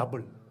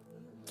double.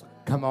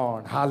 Come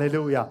on,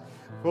 hallelujah.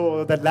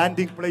 Oh, the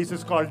landing place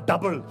is called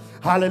double.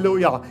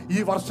 Hallelujah.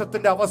 ഈ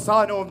വർഷത്തിന്റെ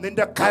അവസാനവും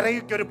നിന്റെ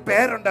കരയ്ക്ക് ഒരു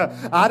പേരുണ്ട്.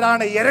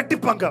 ആരാണ്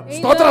ഇരട്ടിപ്പങ്ക്?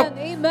 സ്തോത്രം.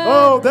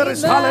 Oh, there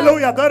is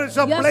hallelujah. There is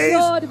a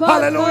place.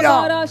 Hallelujah.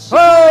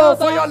 Oh,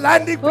 for your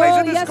landing place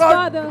it is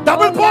called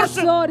double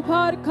portion.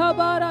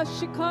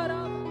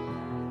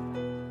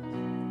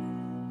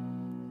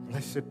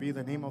 Blessed be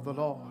the name of the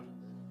Lord.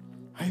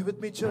 Are you with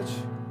me, church?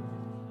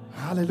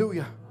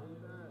 Hallelujah.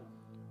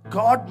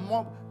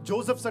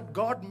 Joseph said,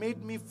 God made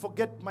me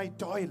forget my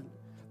toil.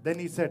 Then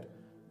he said,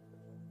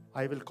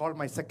 I will call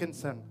my second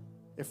son,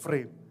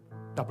 Ephraim,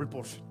 double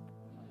portion.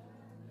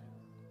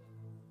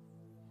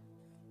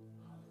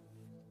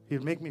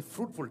 He'll make me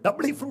fruitful,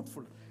 doubly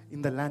fruitful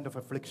in the land of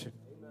affliction.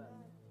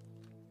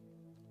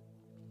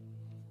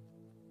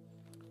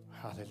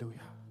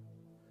 Hallelujah.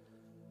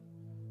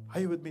 Are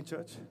you with me,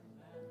 church?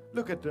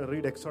 Look at,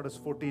 read Exodus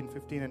 14,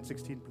 15 and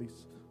 16,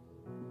 please.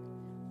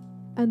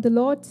 And the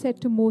Lord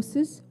said to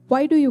Moses,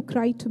 why do you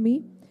cry to me?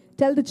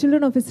 Tell the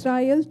children of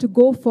Israel to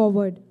go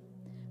forward.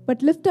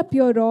 But lift up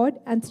your rod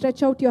and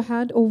stretch out your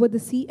hand over the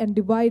sea and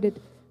divide it.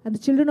 And the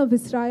children of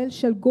Israel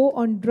shall go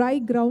on dry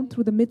ground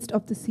through the midst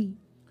of the sea.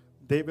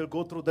 They will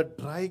go through the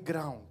dry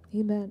ground.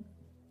 Amen.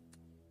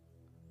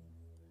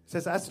 It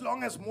says, as long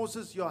as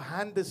Moses, your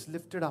hand is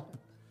lifted up,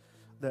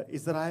 the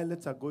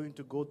Israelites are going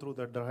to go through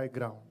the dry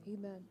ground.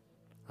 Amen.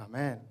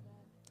 Amen.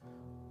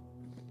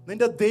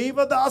 നിന്റെ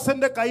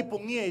ദൈവദാസന്റെ കൈ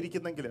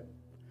പൊങ്ങിയായിരിക്കുന്നെങ്കിൽ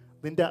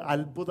നിന്റെ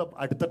അത്ഭുതം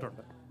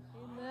അടുത്തിട്ടുണ്ട്.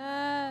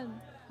 Amen.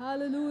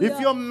 Hallelujah. If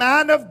your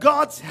man of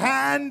God's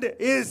hand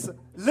is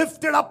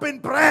lifted up in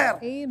prayer,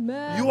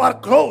 Amen. you are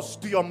close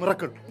to your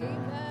miracle.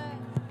 Amen.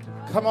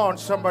 Come on,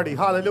 somebody.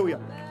 Hallelujah.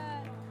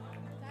 Amen.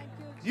 Thank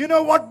you. You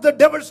know what the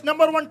devil's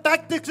number one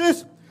tactics is?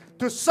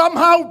 To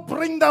somehow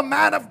bring the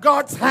man of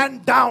God's hand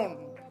down.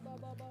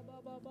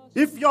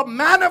 If your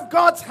man of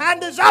God's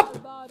hand is up,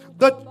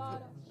 the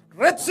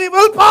Red Sea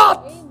will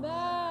part.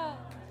 Amen.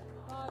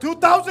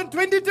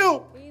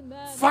 2022.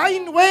 Amen.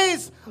 Find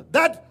ways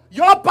that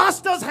your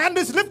pastor's hand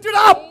is lifted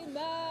up.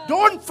 Amen.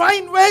 Don't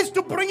find ways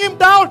to bring him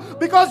down,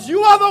 because you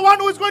are the one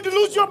who is going to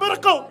lose your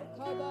miracle.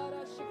 Come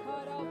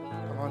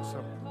on,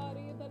 son.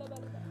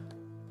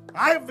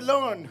 I've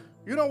learned.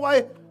 You know why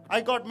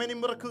I got many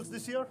miracles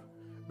this year?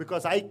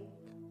 Because I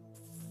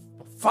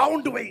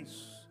found ways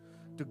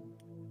to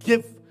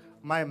give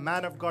my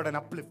man of God an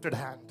uplifted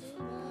hand.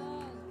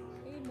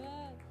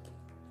 Amen.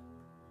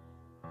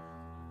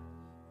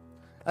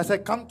 As I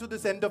come to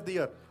this end of the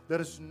year,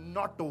 there is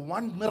not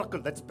one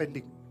miracle that's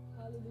pending.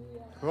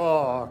 Hallelujah.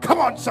 Oh, come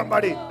on,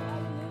 somebody.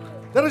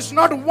 There is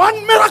not one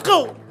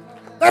miracle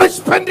that is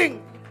pending.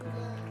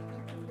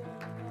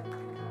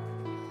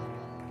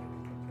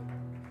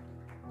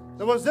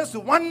 There was just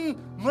one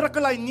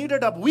miracle I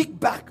needed a week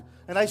back.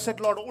 And I said,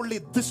 Lord, only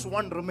this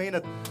one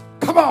remaineth.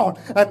 Come on.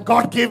 And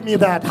God gave me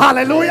that.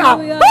 Hallelujah.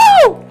 Hallelujah.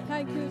 Woo!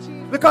 Thank you,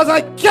 Jesus. Because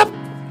I kept.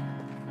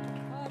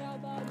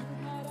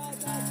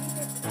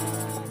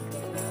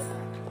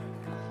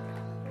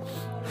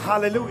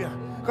 Hallelujah.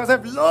 Because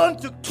I've learned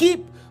to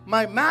keep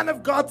my man of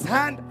God's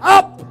hand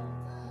up.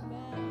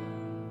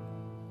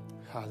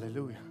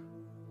 Hallelujah.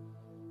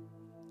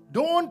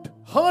 Don't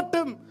hurt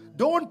him.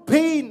 Don't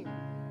pain.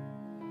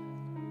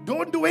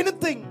 Don't do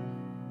anything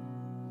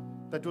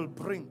that will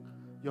bring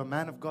your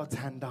man of God's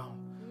hand down.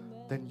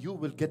 Then you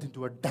will get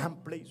into a damp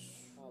place.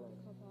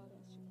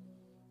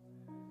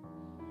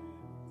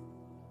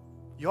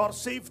 Your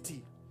safety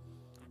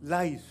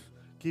lies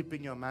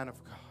keeping your man of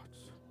God.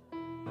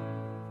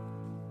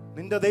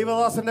 നിന്റെ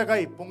ദൈവദാസന്റെ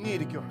കൈ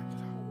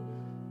പൊങ്ങിയിരിക്കുകയാണെങ്കിൽ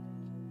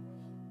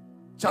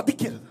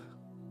ചതിക്കരുത്.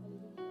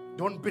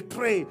 Don't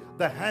betray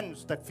the hands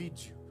that feed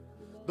you.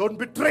 Don't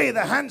betray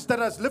the hands that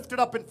has lifted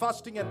up in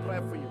fasting and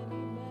prayer for you.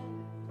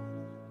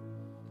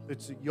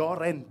 It's your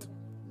end.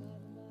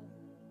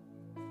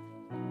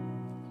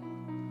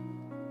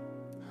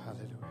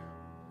 Hallelujah.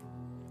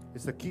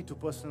 It's the key to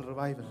personal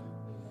revival.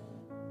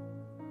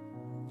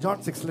 John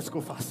 6, let's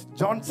go fast.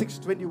 John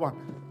 6:21.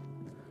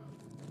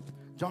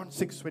 John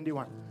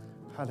 6:21.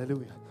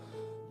 Hallelujah.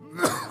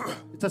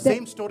 It's the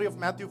same story of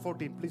Matthew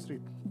 14. Please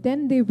read. Then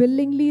they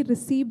willingly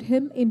received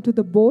him into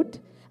the boat,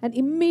 and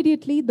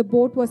immediately the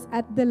boat was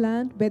at the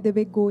land where they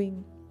were going.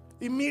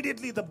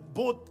 Immediately the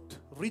boat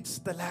reached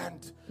the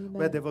land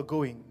where they were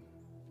going.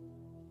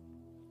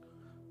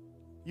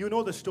 You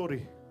know the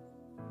story.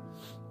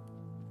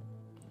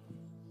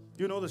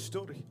 You know the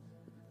story.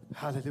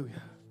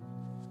 Hallelujah.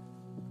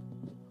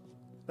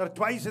 There are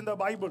twice in the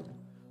Bible,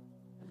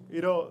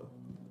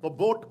 the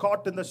boat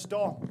caught in the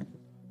storm.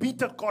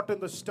 Peter caught in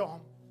the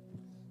storm.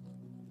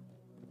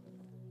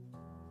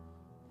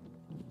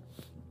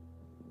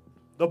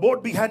 The boat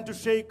began to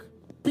shake.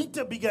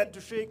 Peter began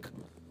to shake.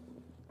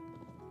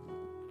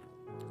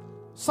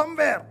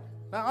 Somewhere,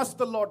 I asked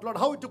the Lord,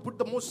 how to put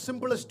the most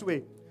simplest way.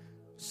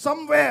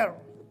 Somewhere,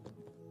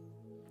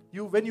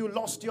 when you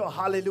lost your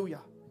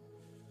hallelujah,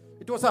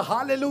 it was a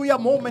hallelujah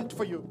moment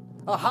for you,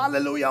 a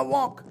hallelujah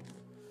walk.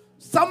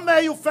 Somewhere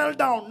you fell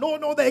down.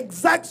 No, the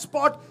exact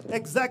spot,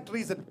 exact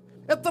reason.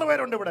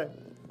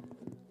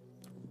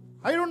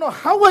 I don't know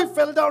how I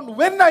fell down,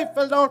 when I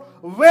fell down,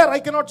 where I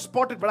cannot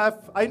spot it, but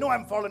I know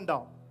I'm fallen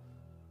down.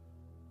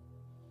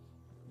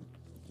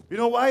 You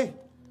know why?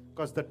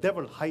 Because the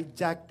devil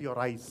hijacked your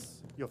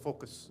eyes, your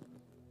focus.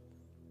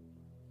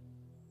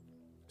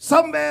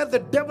 Somewhere the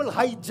devil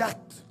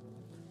hijacked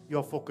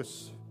your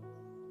focus.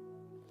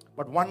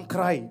 But one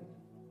cry,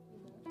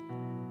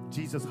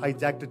 Jesus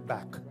hijacked it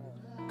back.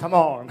 Come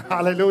on,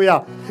 hallelujah.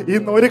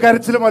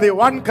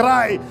 One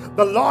cry,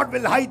 the Lord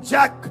will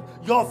hijack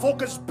your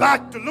focus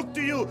back to look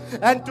to you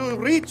and to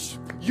reach.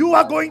 You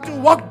are going to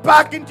walk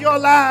back into your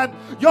land.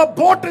 Your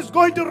boat is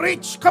going to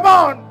reach. Come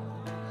on.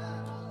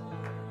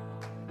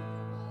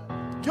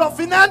 Your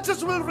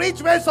finances will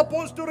reach where it's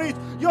supposed to reach.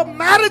 Your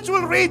marriage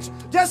will reach.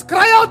 Just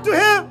cry out to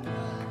Him.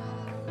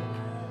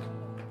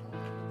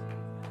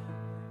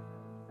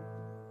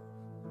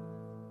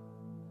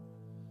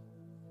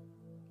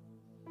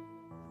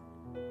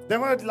 There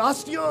were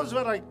last years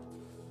where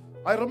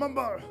I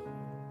remember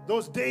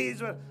those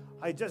days where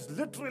I just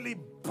literally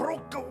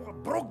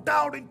broke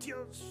down in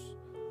tears.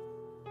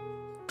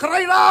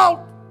 Cried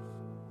out.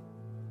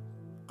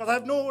 Because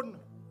I've known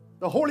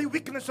the holy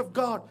weakness of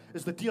God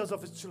is the tears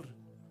of His children.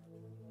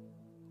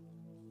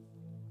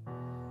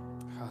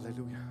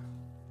 Hallelujah.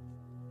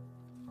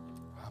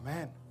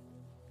 Amen.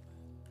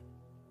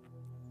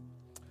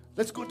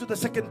 Let's go to the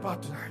second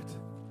part tonight.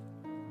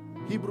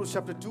 Hebrews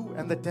chapter 2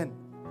 and the 10.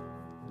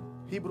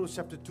 Hebrews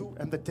chapter 2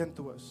 and the 10th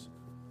verse.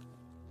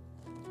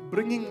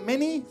 Bringing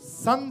many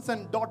sons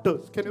and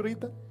daughters. Can you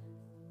read that?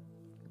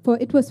 For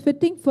it was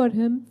fitting for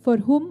him, for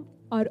whom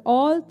are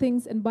all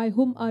things and by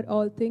whom are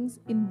all things,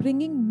 in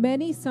bringing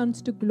many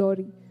sons to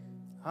glory,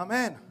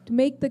 Amen. to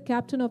make the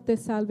captain of their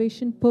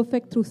salvation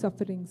perfect through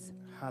sufferings.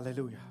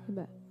 Hallelujah.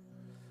 Amen.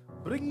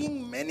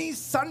 Bringing many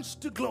sons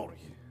to glory.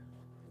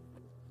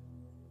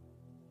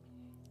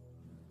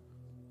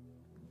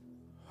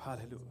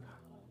 Hallelujah.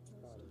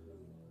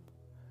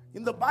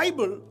 In the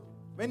Bible,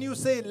 when you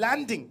say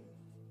landing,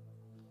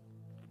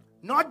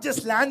 not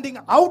just landing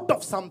out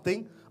of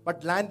something,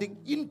 but landing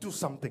into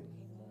something.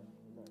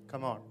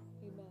 Come on.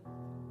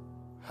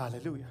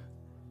 Hallelujah.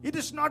 It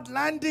is not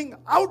landing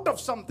out of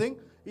something,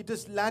 it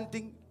is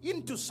landing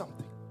into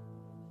something.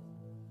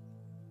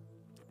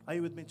 Are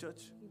you with me,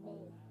 church?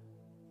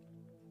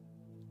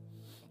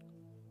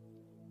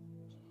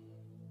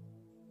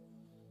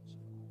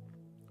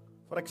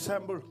 For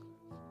example,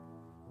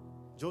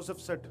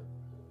 Joseph said,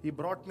 He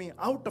brought me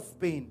out of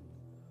pain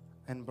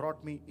and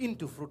brought me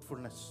into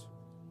fruitfulness.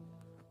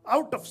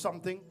 Out of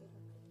something,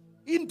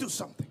 into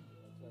something.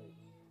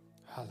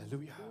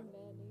 Hallelujah.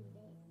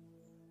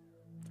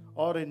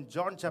 Or in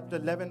John chapter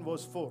 11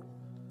 verse 4.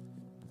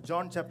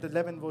 John chapter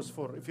 11 verse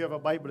 4. If you have a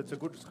Bible, it's a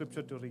good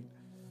scripture to read.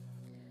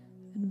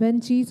 And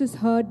when Jesus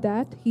heard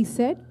that, he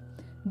said,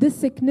 "This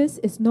sickness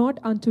is not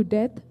unto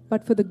death,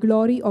 but for the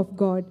glory of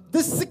God."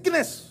 This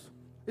sickness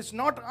is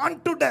not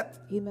unto death.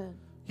 Amen.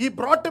 He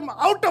brought him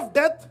out of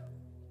death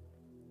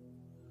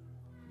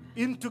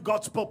into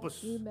God's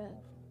purpose. Amen.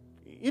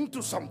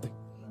 Into something.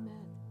 Amen.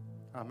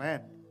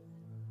 Amen.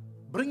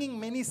 Bringing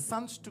many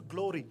sons to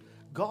glory.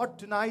 God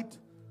tonight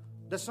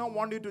does not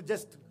want you to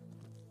just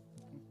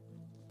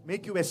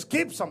make you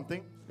escape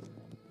something.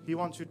 He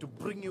wants you to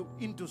bring you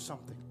into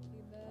something.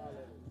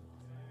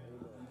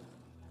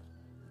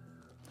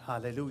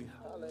 Hallelujah.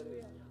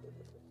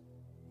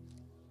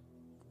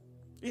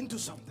 Into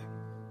something.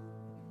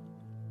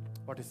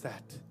 What is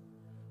that?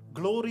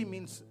 Glory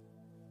means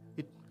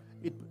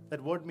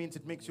that word means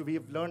it makes you, we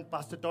have learned,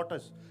 Pastor taught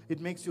us, it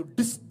makes you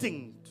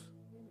distinct.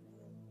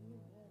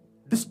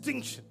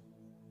 Distinction.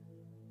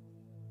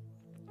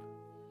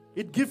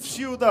 It gives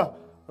you the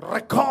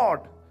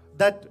record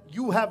that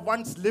you have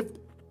once lived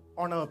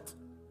on earth.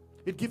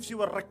 It gives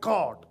you a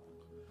record.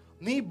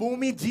 Nee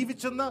bhoomi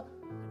jeevichenna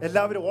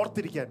ellavarum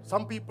orthirikkan.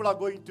 Some people are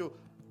going to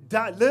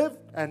live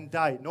and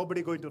die.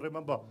 Nobody going to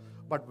remember.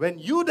 But when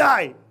you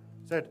die,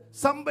 said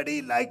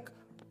somebody like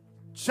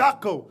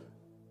Jacob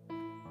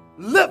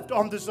lived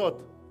on this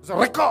earth. It's a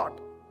record.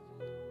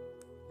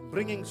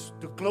 Bringing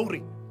to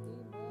glory.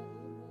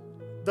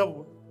 The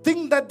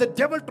thing that the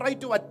devil tried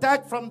to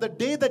attack from the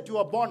day that you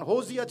are born,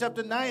 Hosea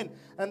chapter 9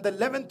 and the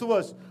 11th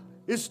verse,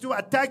 is to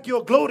attack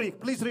your glory.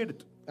 Please read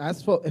it.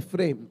 As for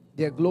Ephraim,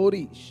 their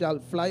glory shall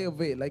fly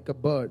away like a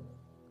bird.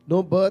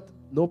 No birth,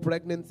 no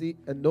pregnancy,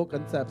 and no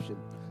conception.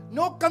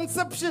 No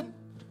conception.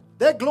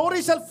 Their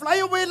glory shall fly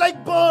away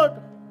like bird.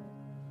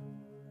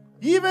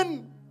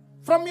 Even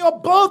from your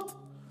birth,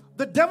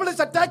 the devil is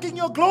attacking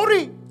your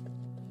glory.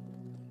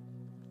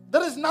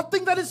 There is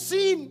nothing that is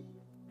seen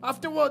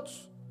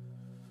afterwards.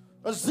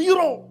 A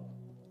zero.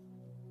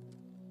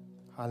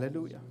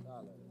 Hallelujah.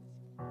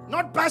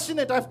 Not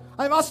passionate.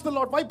 I've asked the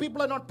Lord why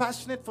people are not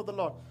passionate for the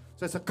Lord.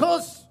 So it's a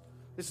curse.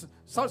 It's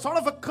sort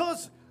of a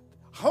curse.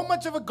 How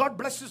much ever God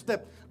blesses them,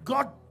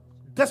 God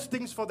does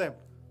things for them.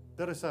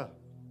 There is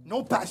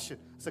no passion.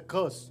 It's a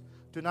curse.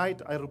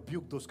 Tonight I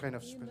rebuke those kind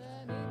of spirits.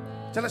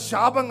 ചില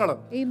ശാപങ്ങൾ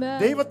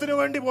ദൈവത്തിന്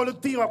വേണ്ടി പോലും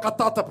തീ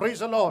കത്താത്ത praise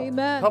the Lord.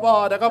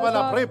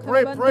 Pray,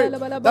 pray, pray.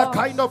 That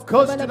kind of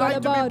curse tonight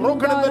to be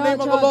broken in the name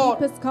of the Lord.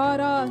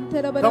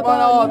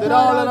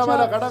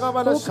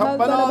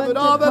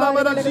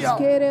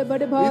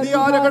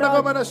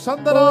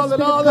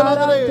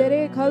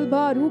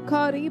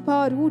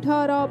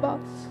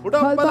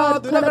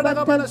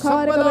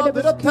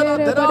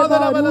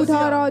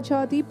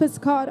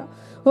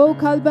 Oh,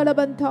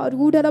 Kalbalabanta,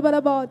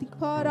 Rudalabalabadi,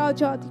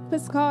 Parajati,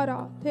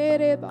 Pescara,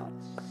 Tereba.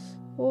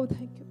 Oh,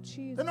 thank you,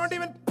 Jesus. They're not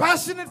even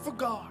passionate for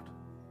God.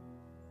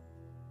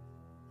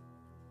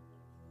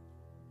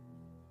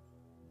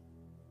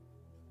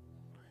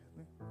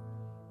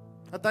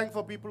 I thank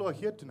for people who are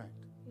here tonight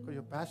because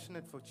you're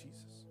passionate for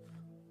Jesus.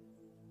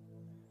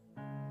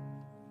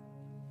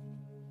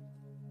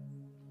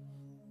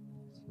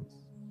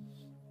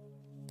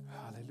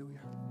 Hallelujah.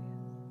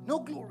 No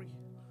glory.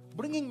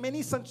 Bringing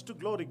many sons to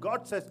glory.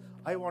 God says,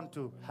 I want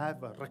to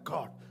have a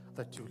record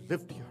that you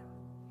lived here.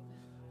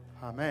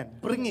 Amen.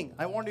 Bringing.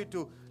 I want you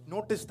to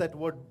notice that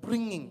word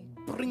bringing,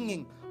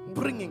 bringing,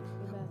 bringing,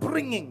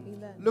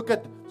 bringing. Look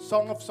at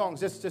Song of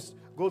Songs. Just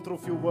go through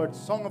a few words.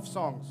 Song of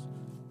Songs.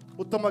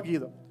 Uttama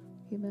Gita.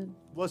 Amen.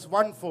 Verse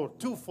 1-4,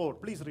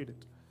 2-4. Please read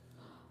it.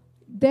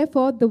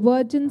 Therefore, the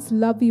virgins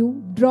love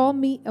you. Draw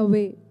me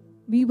away.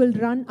 We will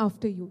run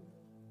after you.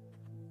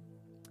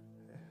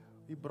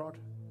 He brought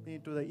me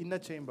to the inner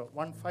chamber.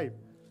 1-5.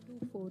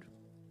 2-4.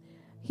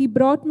 He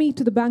brought me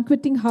to the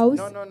banqueting house.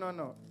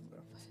 No.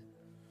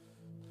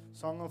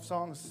 Song of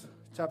Songs,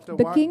 chapter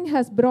The 1. king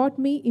has brought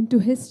me into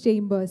his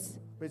chambers.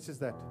 Which is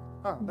that?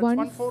 That's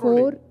 1:4 1:4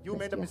 only. You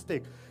Yes, made a yeah.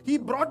 mistake. He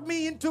brought me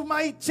into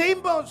my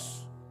chambers.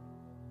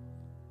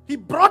 He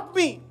brought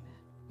me.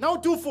 Now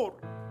 2:4.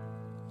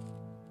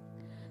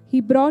 He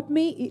brought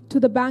me to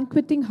the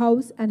banqueting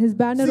house, and his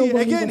banner See, over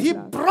me again, was he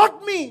love. brought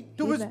me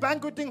to his Amen.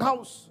 banqueting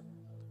house.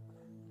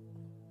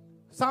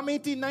 Psalm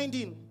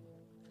 18:19.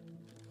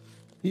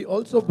 He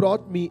also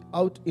brought me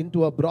out into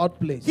a broad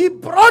place. He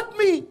brought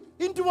me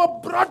into a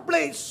broad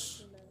place.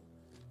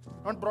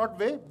 Not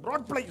Broadway,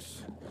 broad place.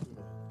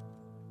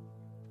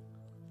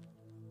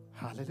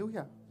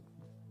 Hallelujah.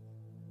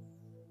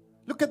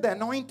 Look at the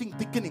anointing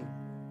thickening.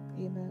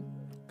 Amen.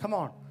 Come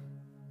on.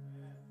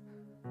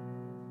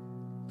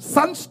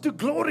 Sons to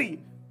glory.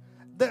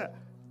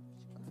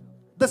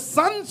 The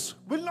sons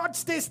will not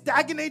stay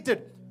stagnated,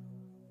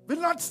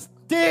 will not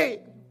stay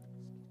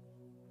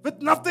with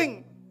nothing,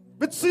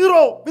 with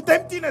zero, with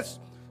emptiness.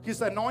 His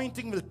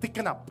anointing will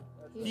thicken up.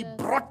 He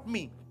brought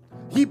me.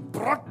 He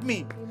brought me.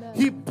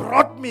 He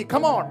brought me.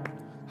 Come on.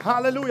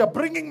 Hallelujah.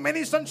 Bringing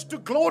many sons to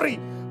glory.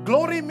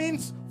 Glory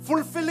means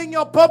fulfilling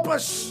your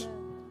purpose.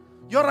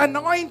 Your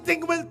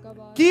anointing will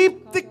keep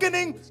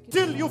thickening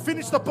till you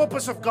finish the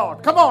purpose of God.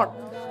 Come on.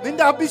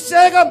 നിന്റെ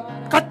അഭിഷേകം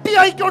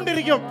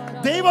കട്ടിയായിക്കൊണ്ടിരിക്കും.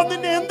 ദൈവം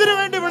നിന്നെ എന്തിനു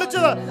വേണ്ടി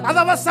വിളിച്ചത് അത്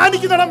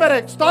അവസാനിക്കുന്നിടം വരെ.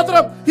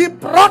 സ്തോത്രം. He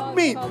brought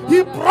me. He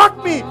brought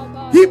me.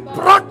 He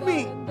brought me.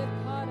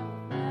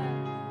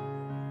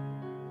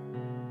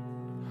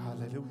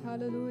 Hallelujah.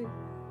 Hallelujah.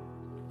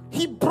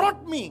 He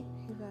brought me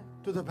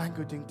to the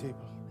banqueting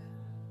table.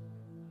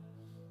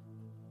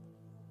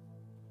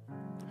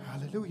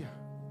 Hallelujah.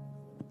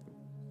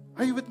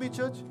 Are you with me,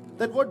 church?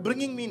 That word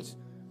bringing means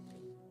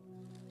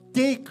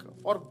take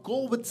or go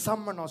with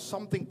someone or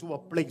something to a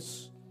place.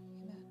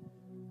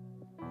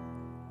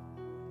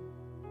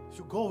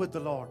 You go with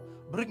the Lord.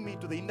 Bring me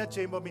to the inner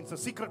chamber means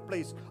the secret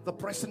place, the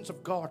presence of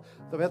God,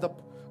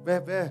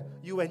 where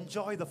you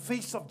enjoy the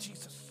face of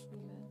Jesus.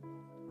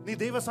 നീ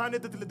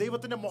ദൈവസാന്നിധ്യത്തിൽ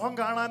ദൈവത്തിന്റെ മുഖം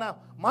കാണാനാ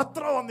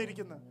മാത്രം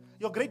വന്നിരിക്കുന്നത്.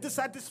 Your greatest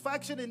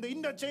satisfaction in the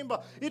inner chamber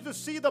is to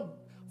see the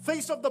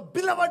face of the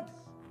beloved.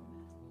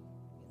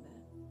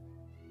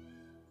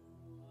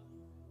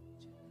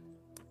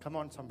 Come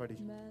on, somebody.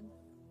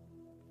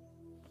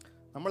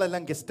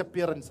 നമ്മളെല്ലാം guest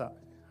അപ്പിയറൻസാ.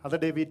 Other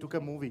day we took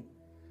a movie.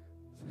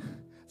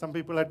 Some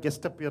people had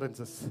guest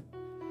appearances.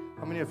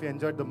 How many of you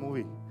enjoyed the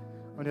movie?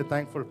 How many are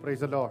thankful?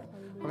 Praise the Lord.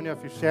 How many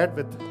of you shared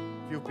with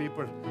few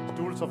people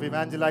tools of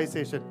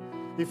evangelization?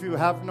 If you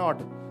have not,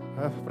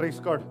 praise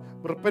God,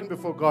 repent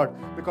before God,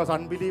 because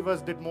unbelievers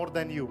did more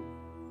than you.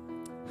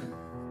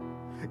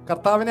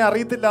 കർത്താവിനെ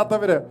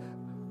അറിയത്തില്ലാത്തവര്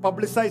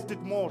publicized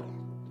it more.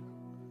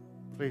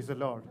 Praise the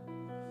Lord.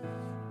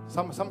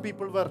 Some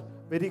people were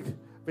very,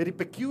 very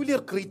peculiar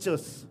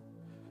creatures.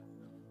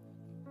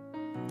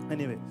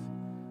 Anyways,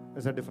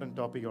 it's a different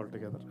topic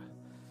altogether.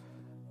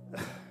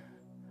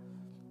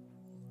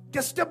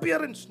 Guest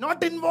appearance, not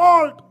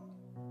involved.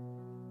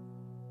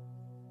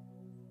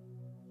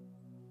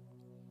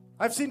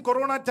 I've seen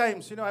Corona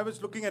times, I was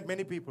looking at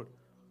many people.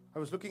 I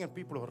was looking at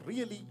people who are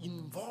really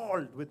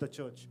involved with the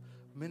church,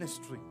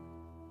 ministry,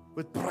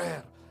 with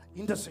prayer,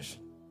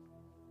 intercession.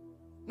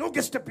 No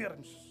guest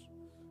appearance.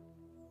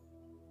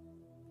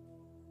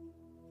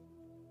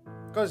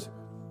 Because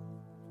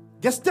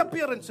guest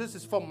appearances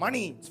is for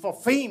money, it's for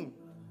fame,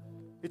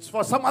 it's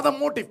for some other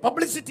motive,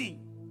 publicity.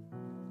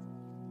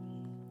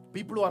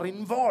 People who are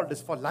involved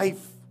is for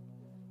life,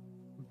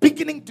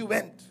 beginning to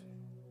end.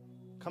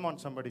 Come on,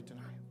 somebody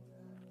tonight.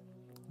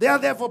 They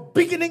are there for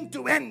beginning to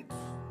end.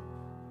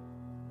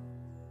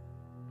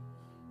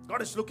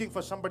 God is looking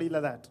for somebody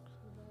like that.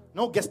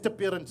 No guest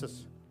appearances,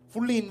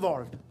 fully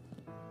involved.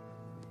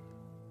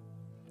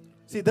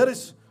 See, there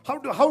is, how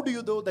do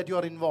you know that you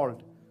are involved?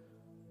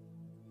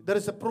 There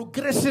is a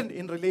progression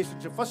in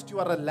relationship. First, you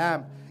are a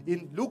lamb. In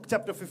Luke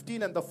chapter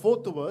 15 and the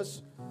 4th verse,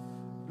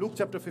 Luke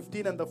chapter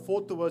 15 and the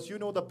 4th verse, you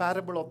know the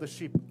parable of the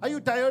sheep. Are you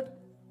tired?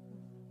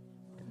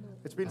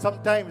 It's been some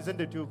time,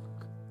 isn't it? You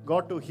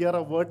got to hear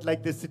a word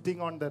like this sitting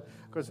on the,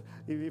 because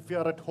if you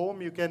are at home,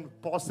 you can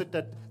pause it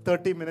at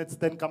 30 minutes,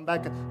 then come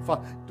back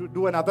to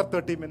do another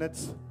 30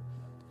 minutes.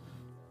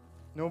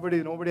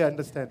 Nobody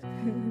understands.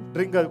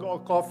 Drink a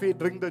coffee,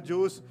 drink the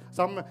juice.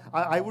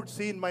 I would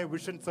see in my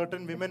vision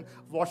certain women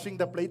washing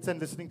the plates and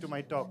listening to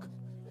my talk.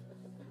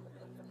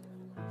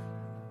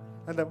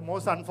 And the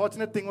most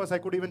unfortunate thing was I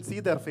could even see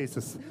their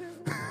faces.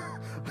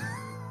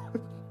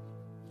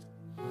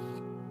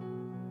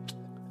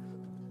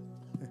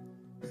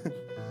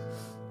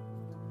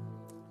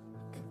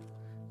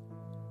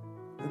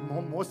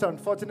 Most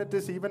unfortunate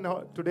is even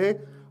today,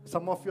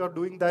 some of you are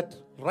doing that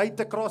right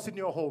across in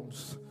your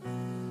homes.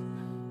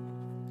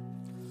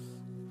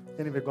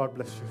 Anyway, God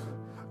bless you.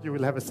 You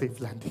will have a safe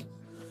landing.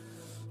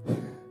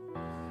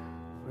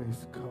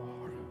 Praise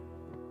God.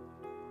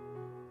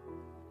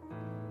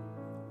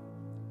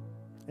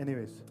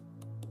 Anyways.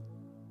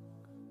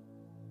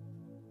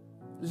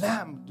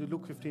 Lamb, to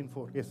Luke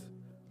 15:4. Yes.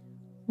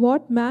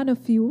 What man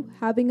of you,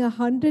 having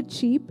 100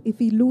 sheep, if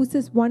he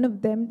loses one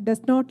of them,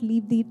 does not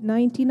leave the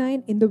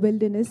 99 in the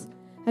wilderness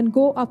and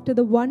go after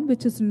the one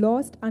which is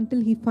lost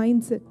until he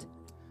finds it.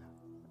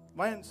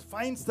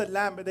 Finds the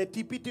lamb. The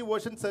TPT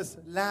version says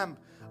lamb.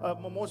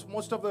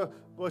 Most of the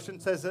version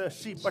says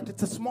sheep, but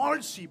it's a small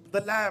sheep,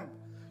 the lamb.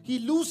 He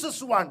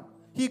loses one.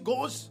 He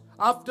goes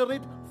after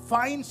it,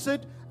 finds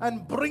it,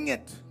 and bring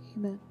it.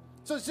 Amen.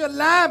 So it's a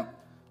lamb.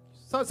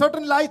 So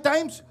certain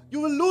times you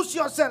will lose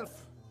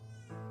yourself.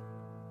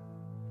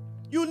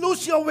 You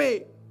lose your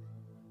way.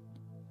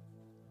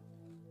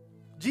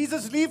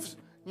 Jesus leaves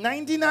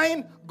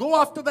 99, go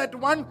after that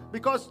one,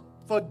 because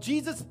for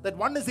Jesus that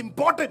one is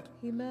important.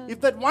 Amen.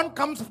 If that one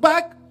comes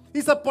back,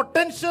 he's a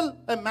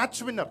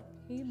match winner.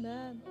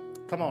 Amen.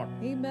 Come on.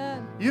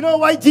 Amen. You know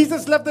why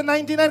Jesus left the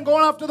 99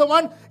 going after the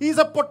one? He's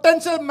a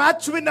potential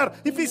match winner.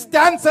 If he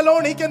stands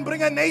alone, he can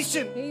bring a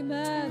nation.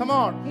 Amen. Come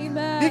on.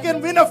 Amen. He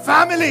can win a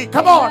family.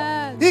 Come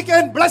Amen. on. He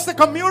can bless the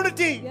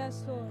community.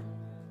 Yes, Lord.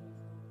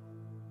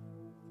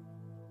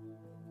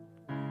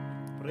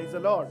 Praise the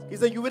Lord.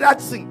 He's a Yuvraj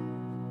Singh.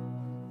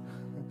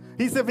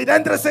 He's a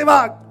Virendra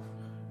Sehwag.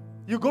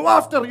 You go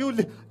after,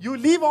 you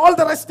leave all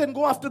the rest and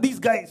go after these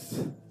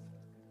guys.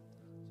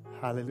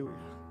 Hallelujah.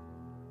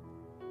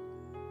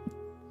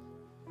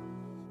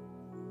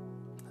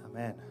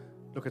 Amen.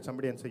 Look at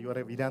somebody and say, you are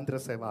a Virendra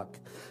Sehwag.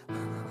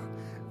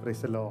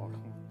 Praise the Lord.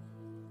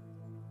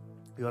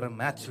 You are a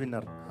match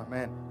winner.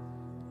 Amen.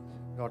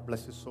 God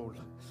bless your soul.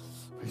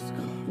 Praise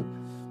God.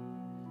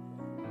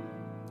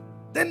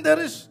 Then there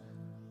is,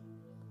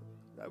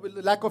 with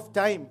lack of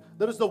time,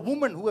 there is the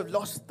woman who have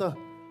lost the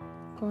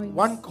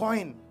one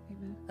coin.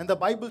 Amen. And the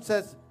Bible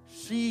says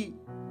she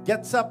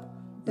gets up,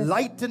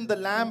 lighten the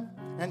lamp,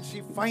 and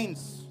she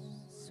finds.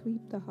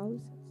 Sweep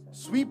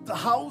the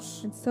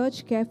house. And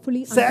search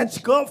carefully.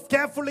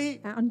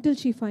 Until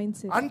she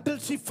finds it. Until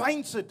she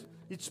finds it.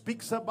 It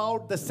speaks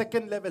about the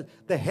second level,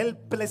 the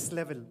helpless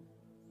level.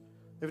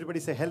 Everybody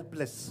say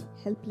helpless.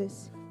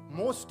 Helpless.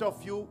 Most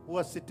of you who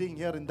are sitting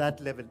here in that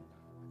level,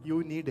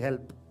 you need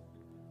help.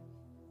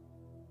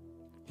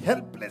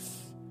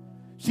 Helpless.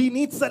 She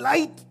needs the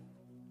light.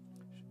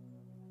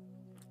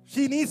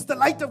 She needs the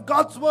light of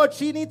God's word.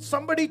 She needs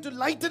somebody to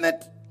lighten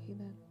it.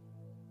 Amen.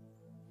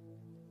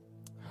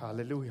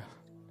 Hallelujah.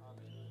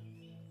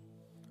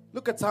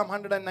 Look at Psalm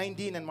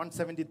 119 and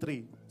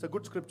 173. It's a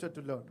good scripture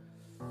to learn.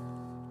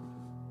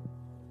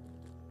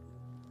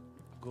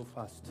 Go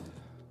fast.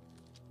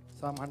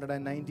 Psalm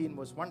 119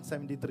 verse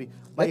 173.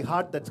 By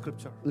heart that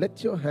scripture.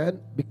 Let your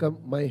hand become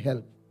my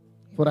help,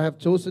 for I have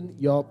chosen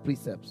your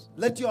precepts.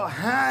 Let your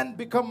hand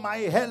become my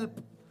help,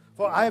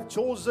 for I have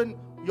chosen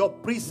your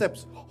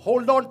precepts.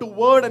 Hold on to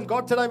word, and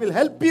God said, I will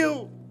help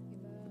you.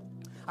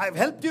 I've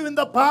helped you in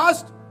the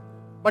past,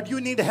 but you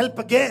need help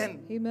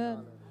again.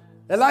 Amen.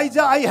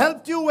 Elijah, I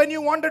helped you when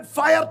you wanted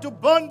fire to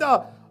burn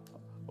the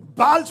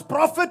Baal's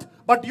prophet,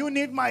 but you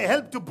need my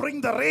help to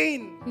bring the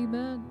rain.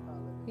 Amen.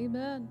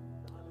 Amen.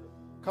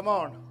 Come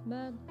on.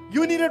 Amen.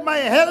 You needed my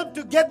help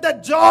to get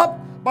that job,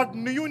 but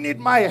you need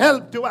my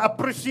help to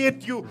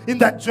appreciate you in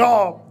that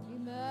job.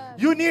 Amen.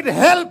 You need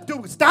help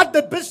to start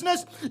that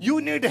business.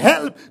 You need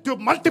help to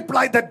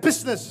multiply that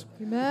business.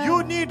 Amen.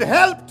 You need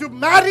help to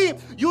marry.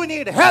 You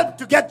need help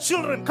to get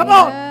children. Come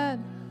Amen.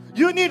 on.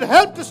 You need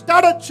help to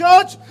start a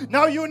church.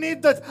 Now you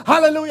need that,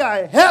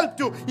 hallelujah, help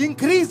to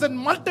increase and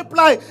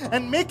multiply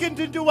and make it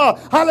into a,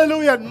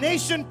 hallelujah,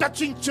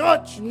 nation-touching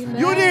church. Amen.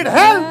 You need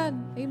help.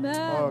 Amen.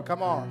 Oh,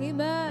 come on.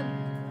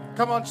 Amen.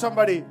 Come on,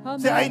 somebody. Amen.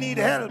 Say, I need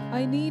help.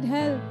 I need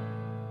help.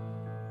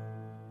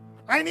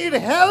 I need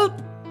help.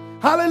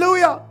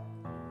 Hallelujah.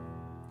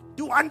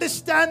 To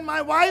understand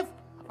my wife,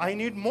 I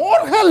need more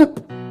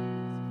help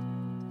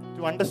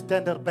to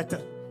understand her better.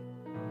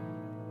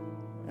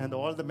 And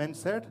all the men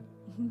said,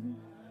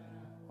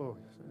 oh.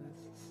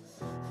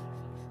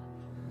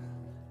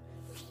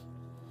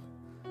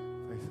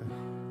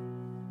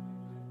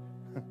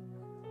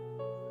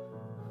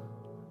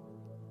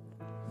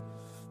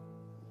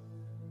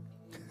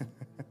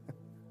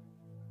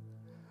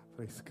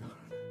 Praise God.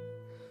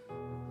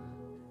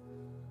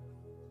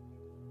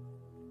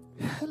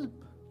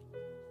 Help.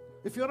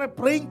 If you're a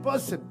praying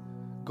person,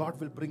 God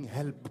will bring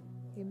help.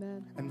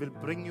 Amen. And will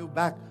bring you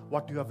back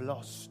what you have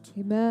lost.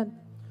 Amen.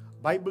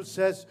 Bible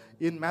says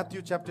in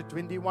Matthew chapter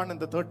 21 and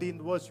the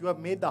 13th verse, you have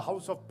made the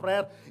house of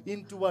prayer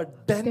into a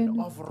den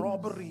of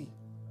robbery.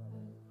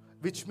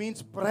 Which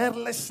means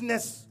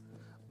prayerlessness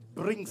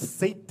brings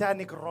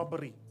satanic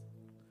robbery.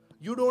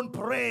 You don't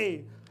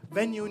pray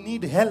when you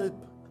need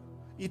help.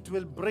 It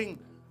will bring,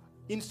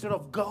 instead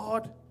of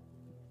God,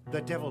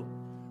 the devil.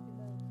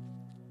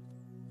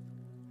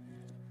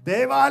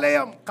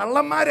 ദേവാലയം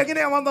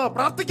കള്ളന്മാരെങ്ങനെയാ വന്നത്?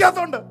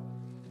 പ്രാർത്ഥിക്കാത്തോണ്ട്.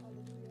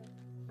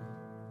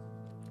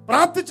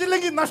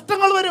 പ്രാർത്ഥിച്ചില്ലെങ്കിൽ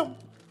നഷ്ടങ്ങൾ വരും.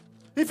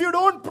 If you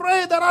don't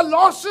pray, there are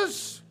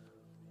losses.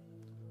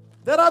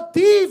 There are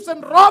thieves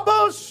and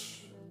robbers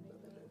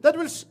that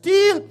will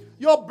steal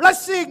your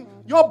blessing,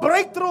 your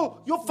breakthrough,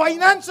 your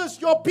finances,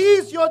 your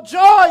peace, your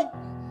joy.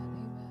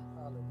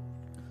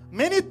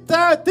 Many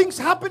things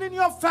happen in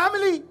your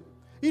family,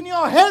 in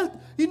your health,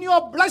 in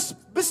your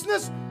blessed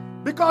business,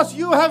 because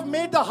you have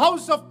made the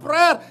house of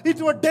prayer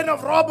into a den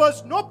of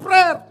robbers. No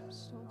prayer.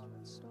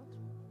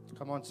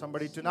 Come on,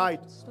 somebody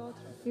tonight.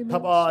 Amen.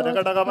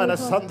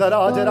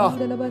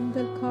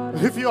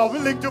 If you are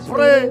willing to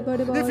pray,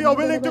 if you are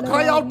willing to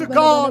cry out to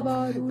God,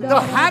 the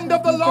hand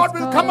of the Lord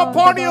will come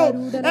upon you,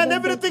 and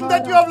everything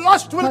that you have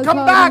lost will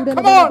come back.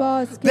 Come on.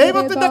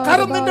 ദൈവത്തിന്റെ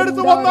കരം നിന്റെ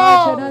അടുത്ത്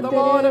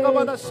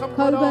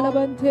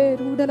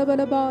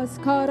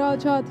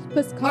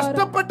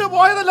നഷ്ടപ്പെട്ടു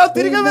പോയതെല്ലാം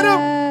തിരികെ വരും.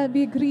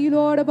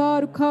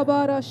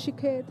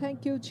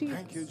 Thank you, Jesus.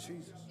 Thank you,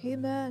 Jesus.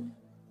 Amen.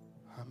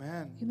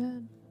 Amen.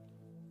 Amen.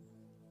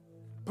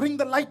 Bring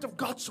the light of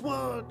God's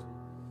word.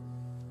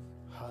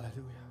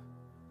 Hallelujah.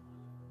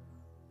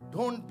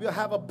 Don't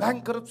have a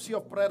bankruptcy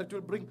of prayer. It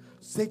will bring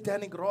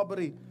satanic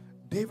robbery.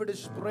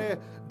 David's prayer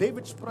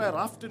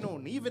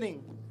afternoon,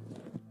 evening.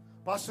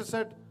 Pastor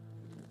said,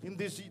 in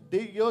these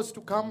years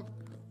to come,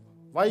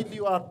 while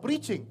you are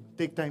preaching,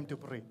 take time to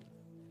pray.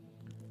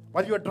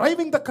 While you are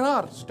driving the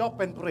car, stop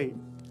and pray.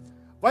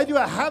 While you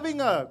are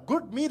having a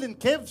good meal in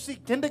KFC,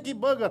 Kentucky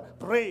Burger,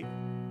 pray.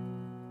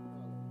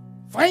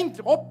 Find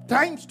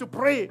times to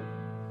pray.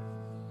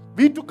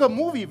 We took a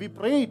movie, we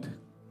prayed.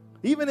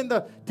 Even in the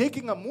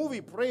taking a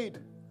movie, prayed.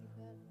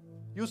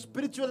 You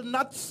spiritual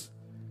nuts.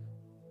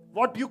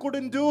 What you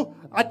couldn't do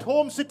at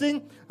home sitting,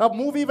 a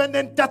movie went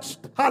and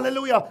touched,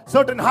 hallelujah,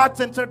 certain hearts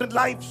and certain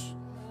lives.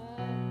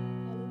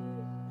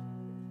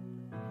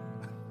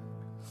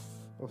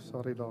 Oh,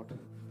 sorry, Lord.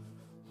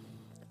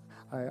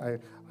 I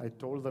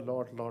told the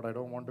Lord, I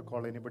don't want to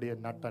call anybody a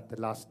nut at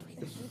the last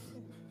week.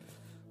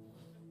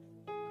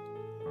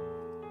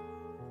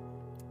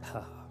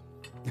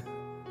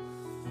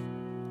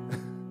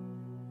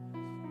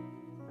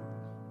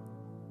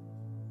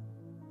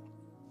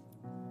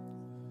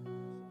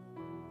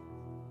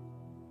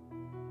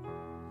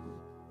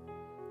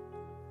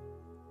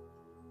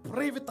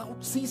 Pray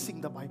without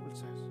ceasing, the Bible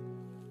says.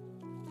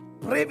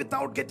 Pray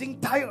without getting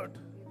tired.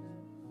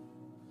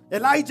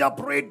 Elijah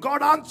prayed,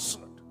 God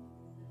answered.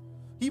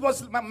 He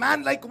was a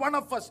man like one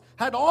of us,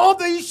 had all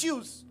the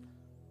issues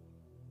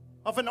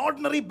of an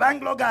ordinary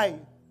Bangalore guy.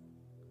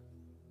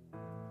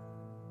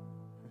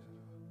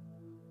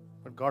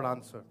 But God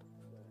answered.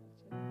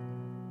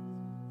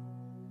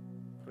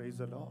 Praise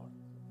the Lord.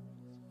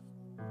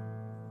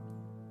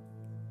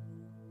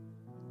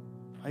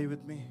 Are you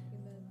with me?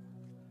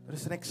 There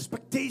is an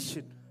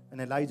expectation. And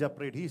Elijah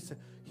prayed.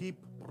 He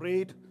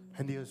prayed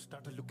and he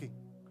started looking.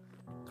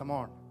 Come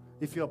on.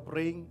 If you are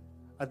praying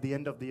at the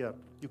end of the year,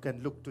 you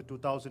can look to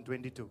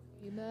 2022.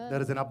 Amen.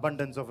 There is an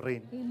abundance of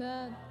rain.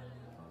 Amen.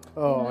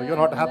 Oh, Amen. you're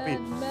not happy.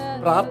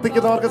 Amen.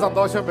 പ്രാർത്ഥിക്കുന്നവർക്ക്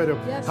സന്തോഷം വരും.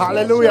 Yes,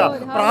 hallelujah. yes,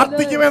 Lord.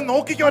 പ്രാർത്ഥിക്കുമെന്ന്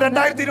നോക്കിക്കോ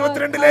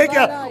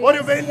 2022ലേക്ക്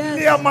ഒരു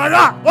വലിയ മഴ.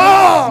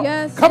 Oh,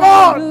 Yes, come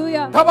on.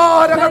 hallelujah.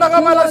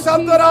 തബാരകടകമല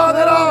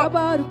സന്തരാധര.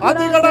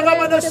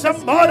 അതികടകമല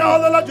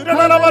ശംഭാരാധല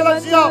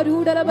ജുരടലവലസ്യ.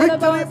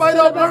 Victory by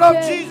the blood of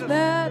Jesus.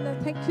 Amen.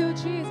 Thank you,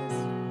 Jesus.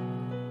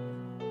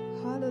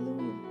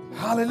 Hallelujah.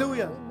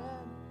 Hallelujah.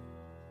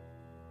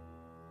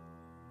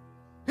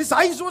 His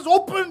eyes was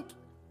opened.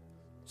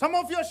 Some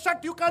of you are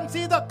shut. You can't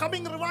see the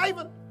coming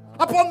revival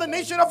upon the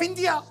nation of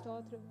India.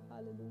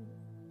 Hallelujah.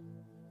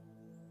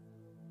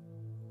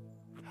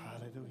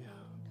 Hallelujah.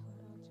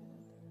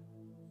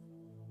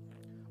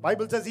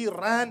 Bible says he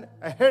ran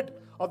ahead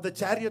of the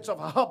chariots of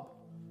Ahab.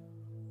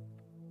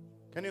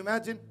 Can you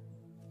imagine?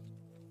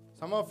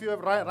 Some of you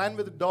have ran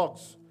with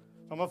dogs.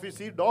 Some of you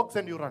see dogs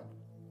and you run.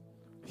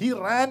 He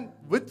ran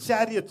with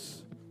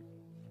chariots.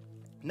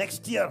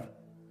 Next year,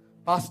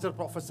 Pastor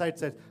prophesied,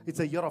 said, it's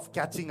a year of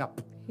catching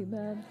up.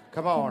 Amen.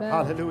 Come on, Amen.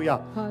 hallelujah.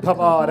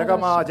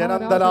 Tabarakama,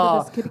 Janandala.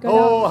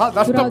 Oh,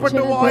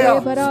 nastapettu poya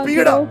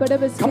speed.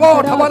 Come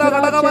on,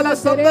 tabarakama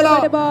sandala.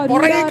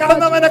 Poragi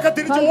kadannavanakku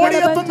thirichu odi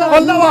ettunna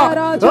vallava.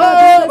 Oh,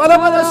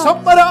 valamana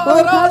sambara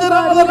rajarajara.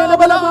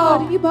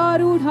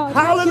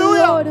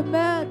 Hallelujah.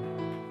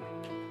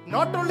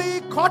 Not only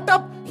caught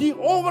up, he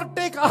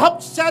overtake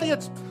Ahab's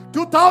chariots.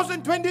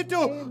 2022,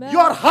 Amen.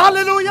 your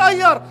hallelujah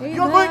year. Amen.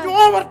 You're going to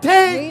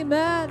overtake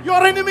Amen.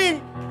 your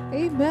enemy.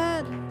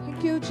 Amen.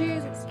 Thank you,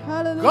 Jesus.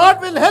 Hallelujah. God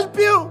will help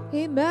you.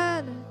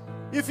 Amen.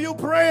 If you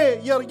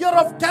pray, your year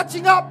of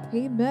catching up.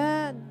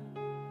 Amen.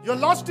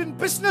 You're lost in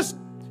business.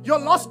 You're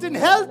lost in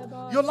health.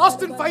 You're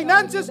lost in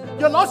finances.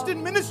 You're lost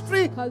in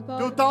ministry.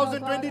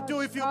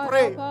 2022, if you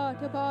pray.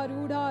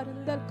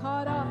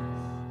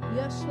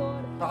 Yes,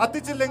 Lord.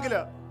 പ്രാർത്ഥിച്ചില്ലെങ്കിൽ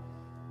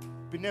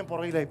പിന്നെയും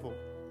പുറകിലായി പോകും.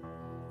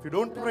 If you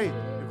don't pray,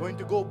 you're going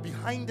to go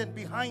behind and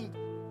behind.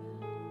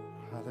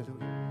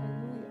 Hallelujah.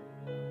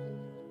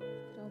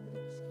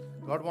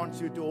 God wants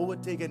you to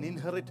overtake and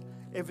inherit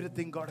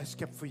everything God has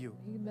kept for you.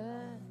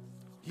 Amen.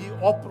 He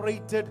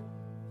operated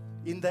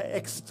in the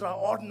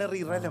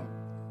extraordinary realm,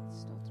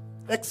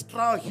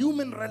 extra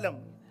human realm.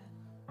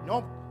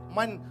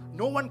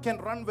 No one can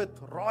run with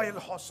royal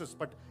horses,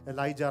 but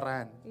Elijah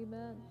ran.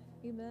 Amen.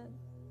 Amen.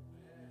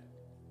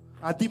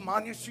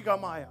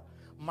 അതിമാനുഷികമായ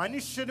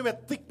മനുഷ്യനും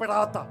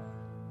എത്തിപ്പെടാത്ത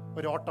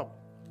ഒരു ഓട്ടം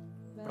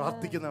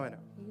പ്രാർത്ഥിക്കുന്നവന്.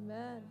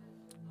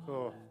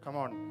 Oh, come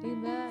on.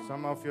 Amen.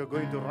 Some of you are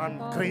going to run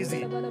crazy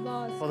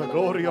for the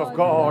glory of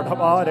God.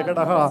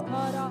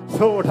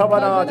 So,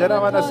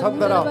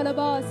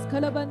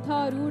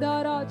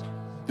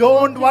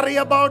 Don't worry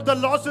about the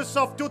losses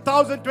of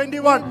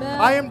 2021.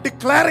 Amen. I am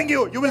declaring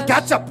you will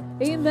catch up.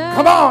 Amen.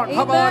 Come on.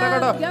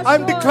 Amen. Yes,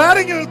 I'm Lord.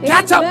 declaring you'll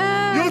catch up.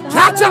 Amen. You'll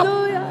catch up.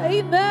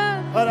 Hallelujah.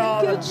 Amen. Thank you,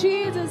 Hallelujah.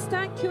 Jesus.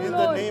 Thank you, In the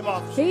Lord. name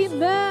of Jesus.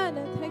 Amen.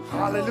 Thank you,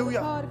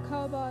 Hallelujah. Lord.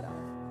 Kabara.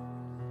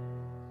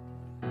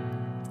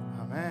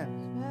 Amen.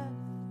 Amen.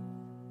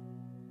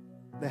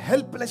 The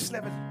helpless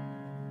level.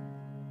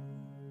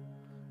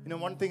 You know,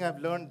 one thing I've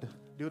learned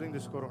during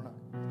this corona,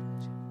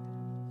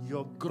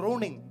 your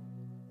groaning,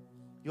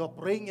 your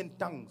praying in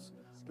tongues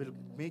will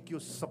make you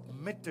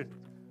submitted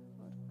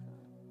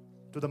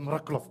to the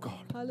miracle of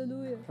God.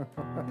 Hallelujah.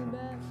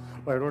 Amen.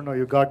 I don't know,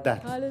 you got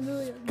that.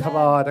 Hallelujah. Come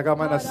on,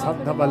 Ragamana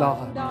Santa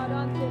Bala. Thank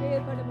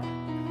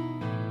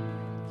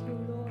you,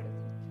 Lord.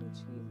 Thank you,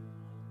 Jesus.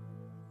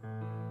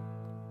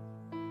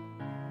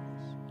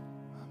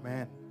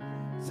 Amen.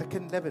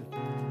 Second level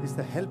is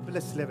the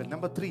helpless level.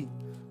 Number 3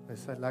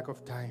 is a lack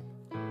of time.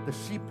 The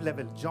sheep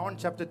level. John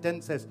chapter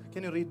 10 says,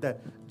 can you read that?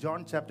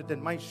 John chapter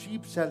 10. My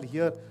sheep shall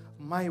hear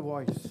my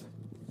voice.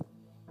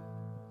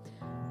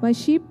 My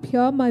sheep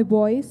hear my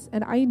voice,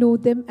 and I know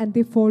them, and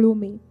they follow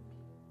me.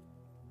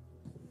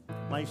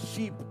 My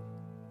sheep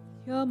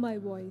Hear my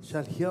voice.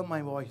 shall hear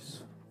my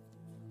voice.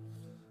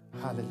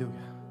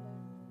 Hallelujah.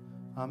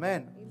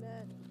 Amen.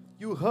 Amen.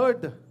 You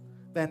heard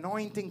the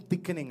anointing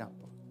thickening up.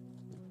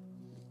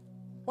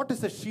 What does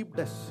the sheep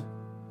does?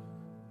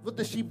 What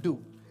the sheep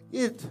do?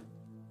 It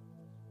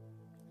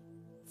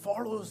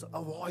follows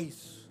a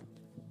voice.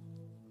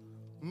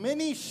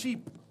 Many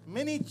sheep,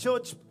 many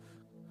church,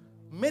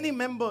 many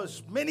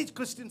members, many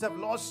Christians have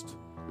lost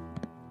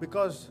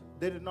because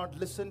they did not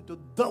listen to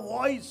the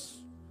voice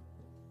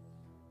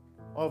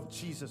of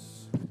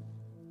Jesus.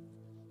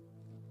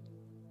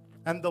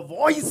 And the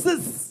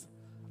voices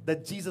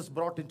that Jesus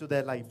brought into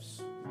their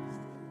lives.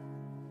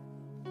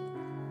 You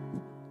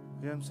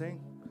know what I'm saying?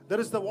 There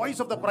is the voice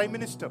of the Prime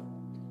Minister.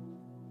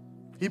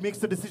 He makes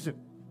the decision.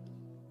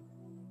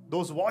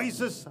 Those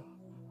voices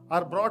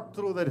are brought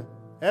through the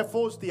Air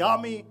Force, the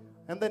Army,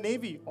 and the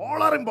Navy.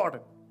 All are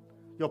important.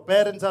 Your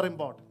parents are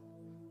important.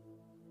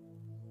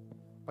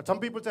 But some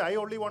people say, I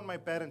only want my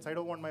parents, I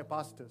don't want my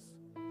pastors.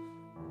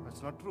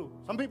 That's not true.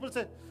 Some people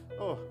say,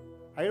 oh,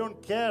 I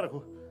don't care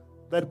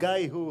that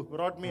guy who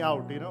brought me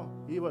out,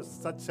 he was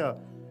such a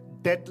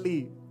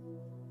deadly,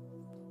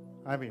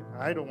 I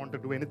don't want to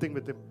do anything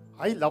with him.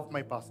 I love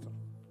my pastor.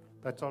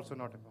 That's also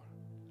not important.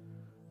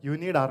 You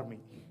need army.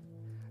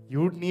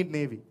 You need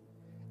Navy.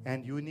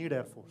 And you need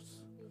Air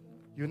Force.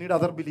 You need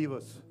other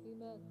believers.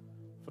 Amen.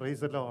 Praise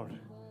the Lord.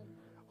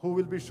 Who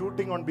will be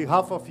shooting on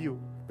behalf of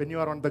you when you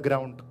are on the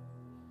ground.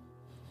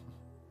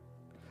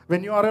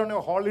 When you are on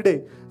a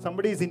holiday,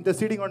 somebody is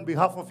interceding on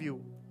behalf of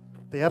you.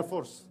 The Air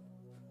Force.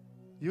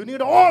 You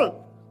need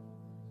all.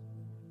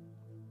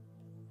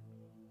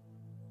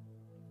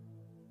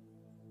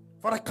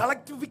 For a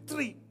collective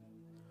victory,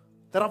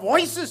 there are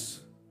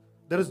voices.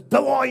 There is the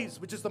voice,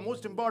 which is the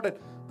most important.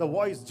 The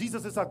voice.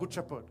 Jesus is our good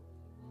shepherd.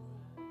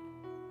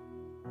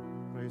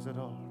 Praise the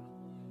Lord.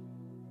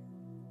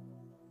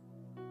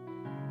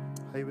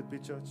 Are you with me,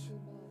 church?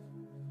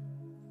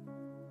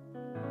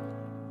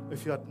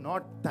 If you are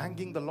not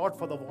thanking the Lord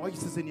for the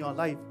voices in your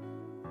life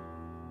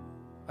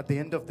at the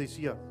end of this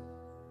year,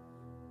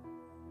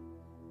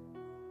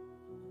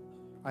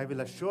 I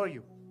will assure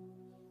you,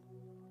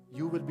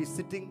 you will be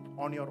sitting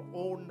on your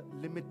own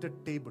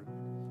limited table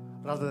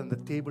rather than the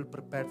table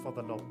prepared for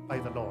the Lord, by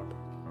the Lord.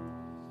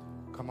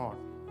 Come on.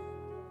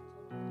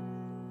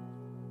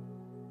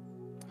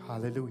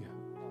 Hallelujah.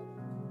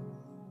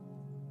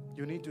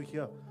 You need to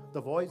hear.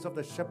 The voice of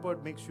the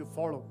shepherd makes you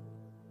follow.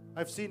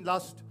 I've seen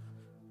last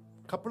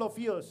couple of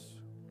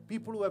years,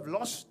 people who have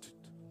lost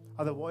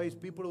the voice,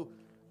 people who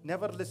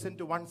never listen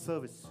to one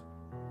service.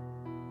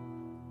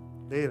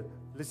 They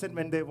listen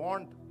when they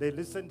want, they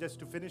listen just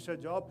to finish a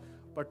job,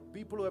 but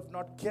people who have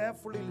not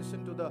carefully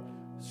listened to the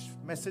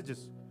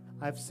messages,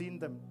 I've seen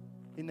them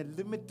in a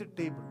limited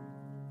table.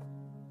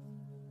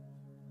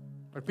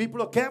 But people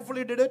who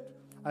carefully did it,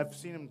 I've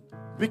seen them,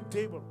 big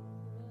table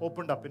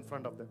opened up in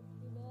front of them.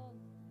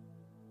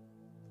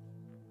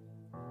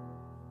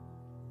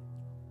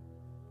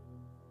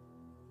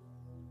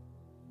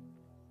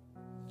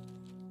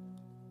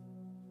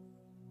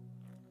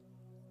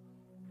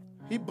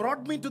 He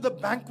brought me to the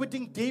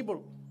banqueting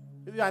table.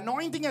 If the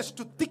anointing has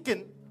to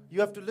thicken, you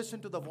have to listen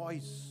to the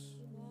voice.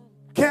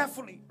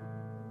 Carefully.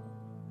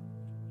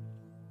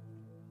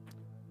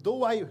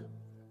 Though I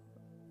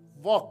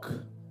walk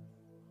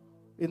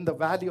in the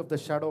valley of the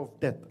shadow of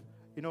death.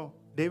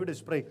 David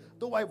is praying.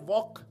 Though I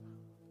walk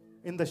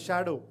in the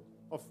shadow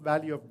of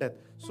valley of death.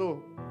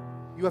 So,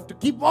 you have to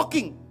keep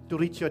walking to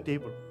reach your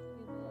table.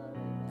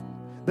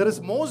 There is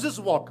Moses'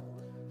 walk.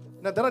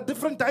 Now, there are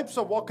different types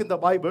of walk in the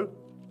Bible.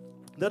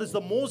 There is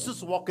the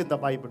Moses walk in the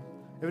Bible.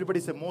 Everybody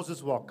say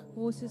Moses walk.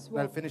 Moses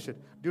walk. I'll finish it.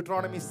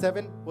 Deuteronomy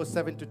 7, verse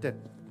 7 to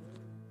 10.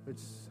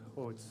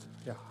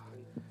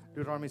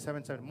 Deuteronomy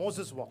 7:7.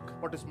 Moses walk.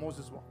 What is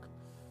Moses walk?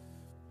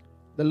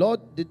 The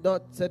Lord did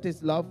not set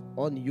his love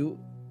on you,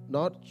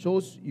 nor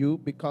chose you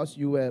because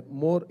you were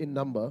more in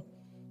number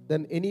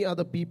than any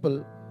other people,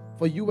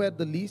 for you were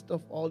the least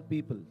of all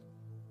people.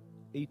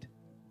 8.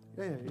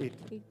 Yeah, 8.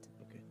 8.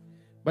 Okay.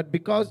 But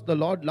because the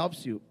Lord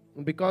loves you,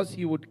 and because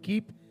he would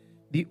keep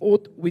the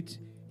oath which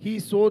he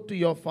swore to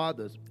your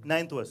fathers,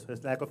 9th verse.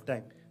 There's lack of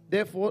time.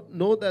 therefore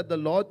know that the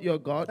Lord your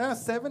God,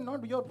 7,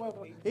 not your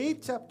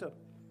 8th chapter.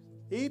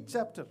 8th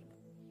chapter.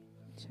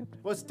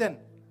 Verse 10.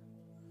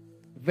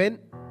 when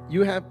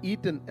you have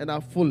eaten and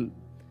are full,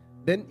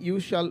 then you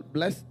shall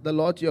bless the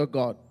Lord your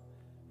God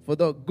for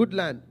the good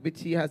land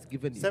which he has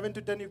given you. 7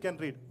 to 10 you can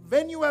read.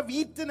 When you have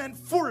eaten and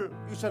full,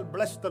 you shall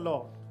bless the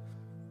Lord.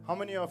 How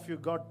many of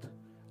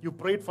you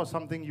prayed for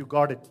something, you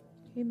got it?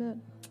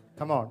 Amen.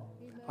 Come on.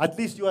 At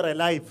least you are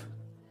alive.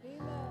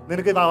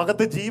 നിനക്ക്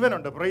അകത്ത്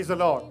ജീവനുണ്ട്. Praise the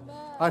Lord.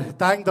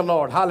 Thank the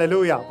Lord.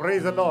 Hallelujah.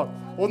 Praise the Lord.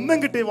 ഒന്നും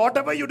കിട്ടി.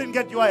 Whatever you didn't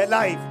get, you are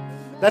alive.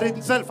 That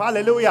itself,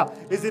 hallelujah,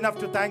 is enough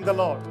to thank the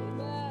Lord.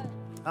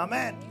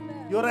 Amen.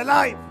 You're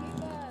alive.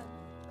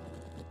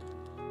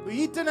 You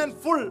eaten and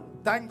full.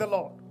 Thank the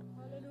Lord.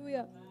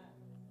 Hallelujah.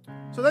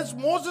 So that's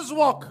Moses'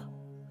 walk.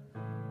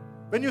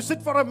 When you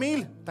sit for a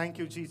meal, thank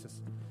you, Jesus.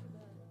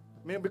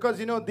 Because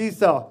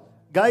these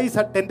guys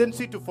have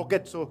tendency to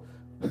forget. So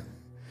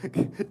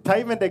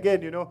time and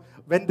again,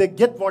 when they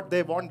get what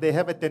they want, they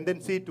have a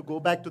tendency to go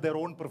back to their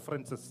own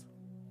preferences.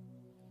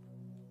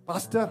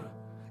 Pastor,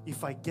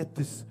 if I get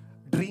this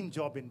dream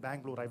job in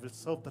Bangalore, I will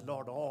serve the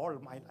Lord all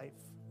my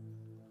life.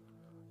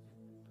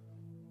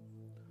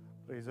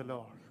 Praise the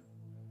Lord.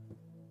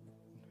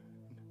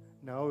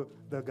 Now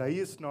the guy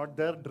is not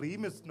there,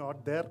 dream is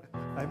not there.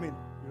 I mean,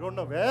 you don't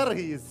know where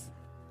he is.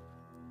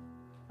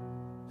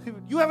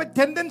 You have a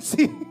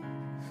tendency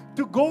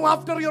to go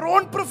after your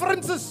own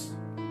preferences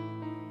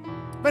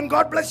when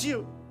God bless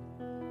you.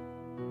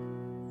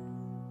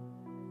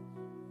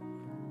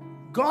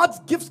 God's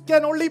gifts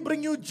can only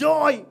bring you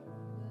joy.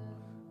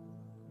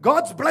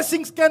 God's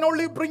blessings can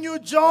only bring you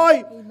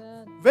joy.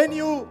 Amen. When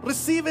you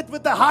receive it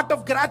with the heart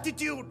of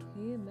gratitude.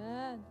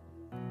 Amen.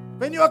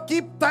 When you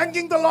keep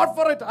thanking the Lord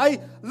for it. I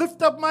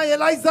lift up my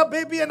Eliza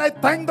baby and I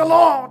thank the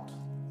Lord.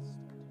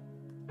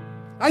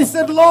 I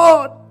said,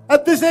 Lord,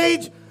 at this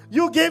age,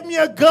 you gave me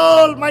a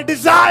girl, my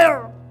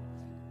desire.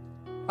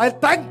 I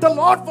thank the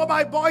Lord for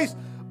my boys.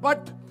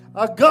 But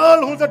a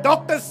girl who the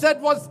doctor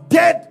said was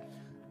dead,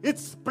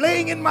 it's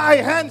playing in my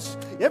hands.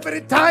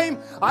 Every time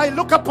I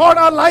look upon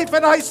her life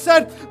and I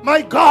said,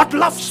 my God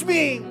loves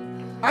me.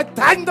 I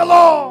thank the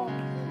Lord.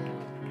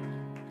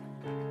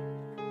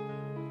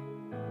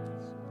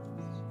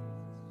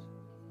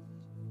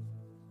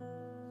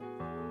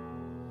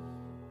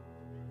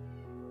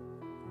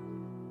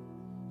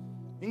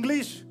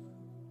 English,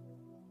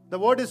 the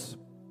word is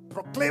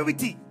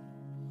proclivity,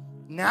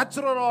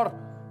 natural or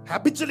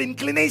habitual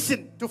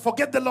inclination to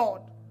forget the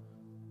Lord.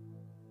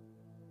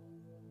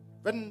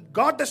 When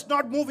God does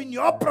not move in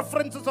your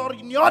preferences or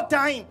in your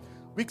time,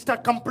 we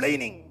start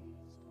complaining.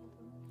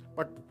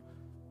 But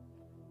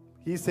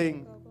he's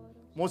saying,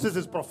 Moses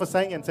is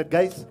prophesying and said,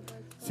 guys,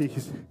 see,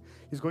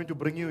 he's going to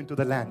bring you into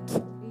the land.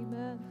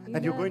 Amen.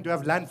 And you're going to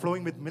have land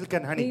flowing with milk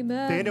and honey.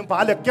 Amen. തേനും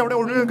പാലൊക്കെ അവിടെ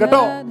ഒഴുകും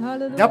കേട്ടോ.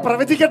 Hallelujah. ഞാൻ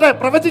പ്രവചിക്കട്ടെ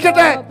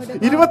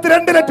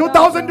 22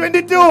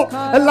 2022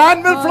 a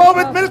land will flow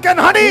with milk and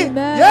honey.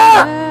 Amen.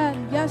 Yeah. Amen.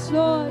 Yes,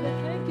 Lord.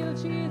 Thank you,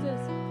 Jesus.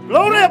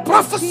 Glory,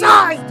 prophesy.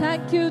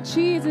 Thank you,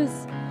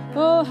 Jesus.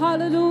 Oh,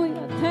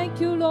 hallelujah. Thank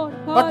you, Lord.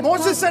 But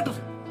Moses said,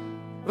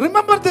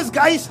 remember this,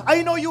 guys.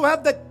 I know you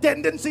have the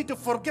tendency to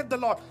forget the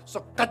Lord.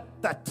 So cut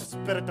that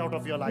spirit out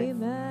of your life.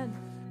 Amen.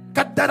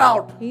 Cut that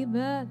out.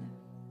 Amen.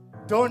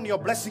 Turn your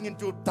blessing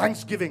into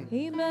thanksgiving.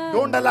 Amen.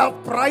 Don't allow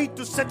pride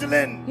to settle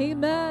in.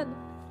 Amen.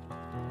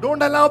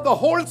 Don't allow the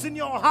holes in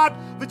your heart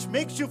which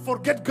makes you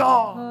forget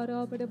God.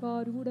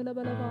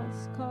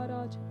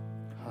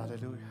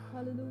 Hallelujah.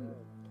 Hallelujah.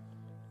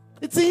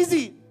 It's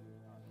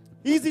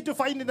easy to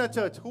find in a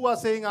church who are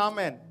saying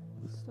amen.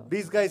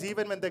 These guys,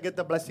 even when they get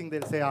the blessing,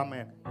 they'll say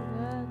amen.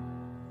 Amen.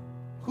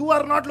 Who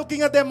are not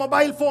looking at their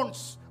mobile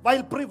phones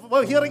while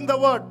hearing the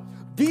word.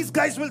 These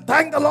guys will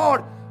thank the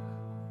Lord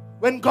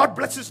when God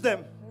blesses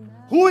them.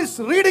 Who is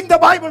reading the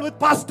Bible with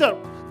pastor.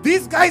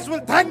 These guys will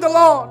thank the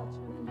Lord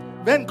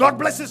when God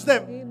blesses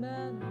them.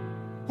 Amen.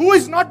 Who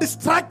is not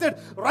distracted,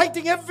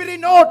 writing every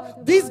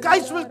note. These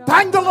guys will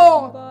thank the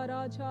Lord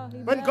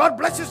when God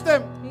blesses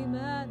them.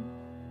 Amen.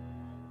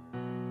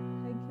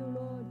 Thank you,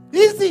 Lord.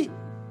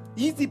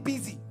 Easy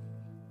peasy.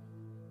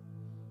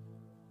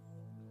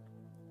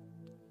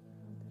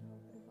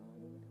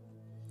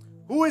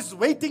 Who is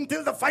waiting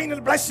till the final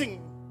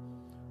blessing?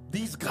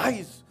 These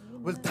guys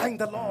will thank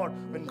the Lord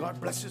when God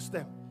blesses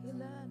them.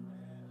 Amen.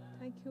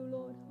 Thank you,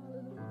 Lord.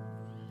 Hallelujah.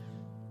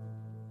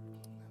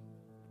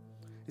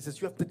 He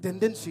says you have the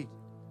tendency,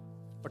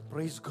 but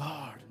praise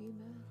God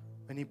Amen.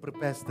 when He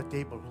prepares the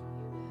table.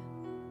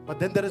 But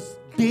then there is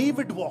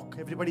David walk.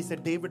 Everybody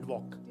said David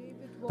walk.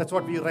 That's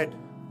what we read.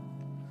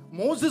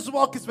 Moses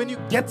walk is when you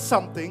get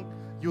something,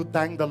 you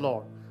thank the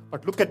Lord.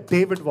 But look at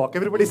David walk.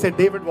 Everybody said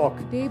David walk.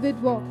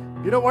 David walk.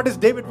 You know what is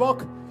David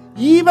walk?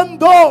 Even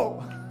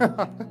though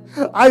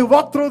I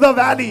walk through the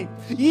valley.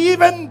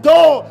 Even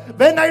though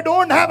when I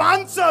don't have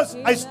answers,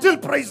 I still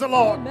praise the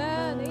Lord.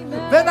 Amen.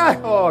 Amen. When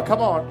oh,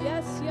 come on.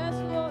 Yes, yes,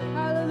 Lord.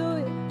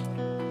 Hallelujah.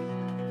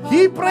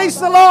 He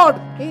praised the Lord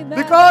Amen.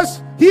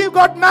 because he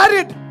got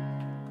married.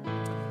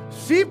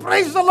 She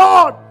praised the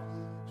Lord.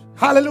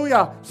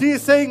 Hallelujah. She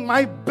is saying,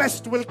 my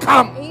best will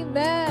come.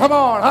 Amen. Come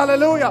on.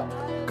 Hallelujah.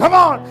 Come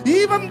on.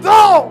 Even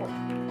though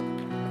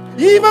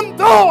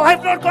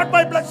I've not got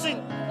my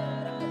blessing.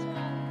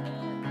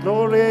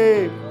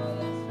 Glory.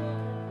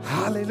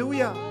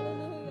 Hallelujah.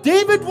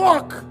 David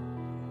walk.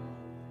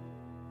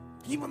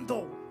 Even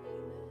though.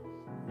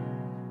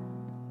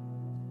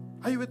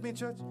 Are you with me,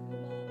 church?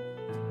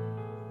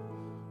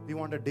 We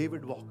want a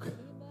David walk.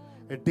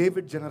 A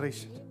David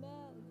generation.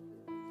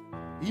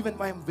 Even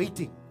when I'm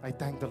waiting, I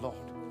thank the Lord.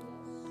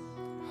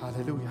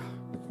 Hallelujah.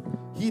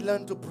 He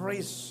learned to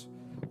praise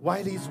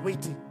while he's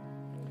waiting.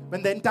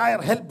 When the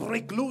entire hell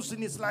break loose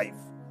in his life,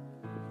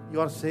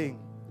 you are saying,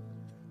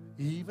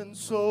 even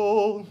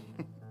so,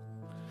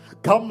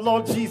 come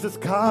Lord Jesus,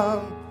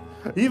 come.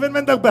 Even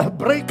when the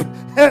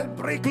hell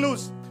break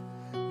loose,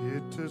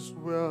 it is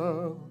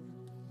well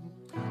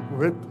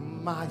with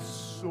my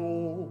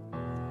soul.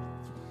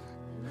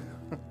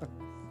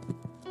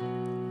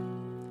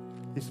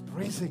 He's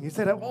praising. He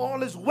said,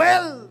 all is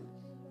well.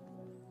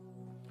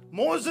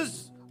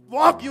 Moses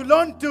walk. You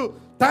learn to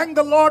thank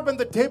the Lord when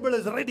the table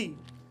is ready.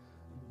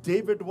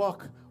 David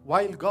walk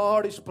while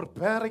God is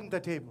preparing the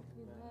table.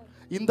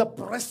 In the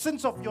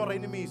presence of your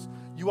enemies,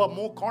 you are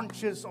more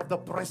conscious of the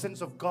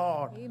presence of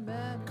God.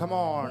 Amen. Come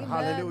on. Amen.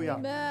 Hallelujah.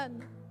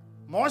 Amen.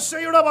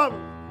 മോശയുടെ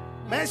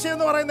മേശ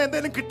എന്ന് പറയുന്നത്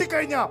എന്തെങ്കിലും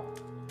കിട്ടിക്കഴിഞ്ഞാൽ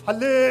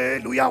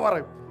hallelujah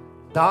പറയും.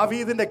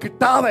 ദാവീദിന്റെ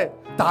കിട്ടാതെ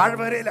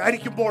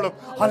താഴ്വരയിലായിരിക്കുമ്പോഴും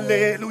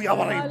ഹല്ലേലൂയ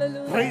പറയും.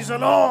 Praise the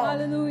Lord.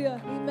 Hallelujah.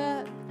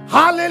 Amen.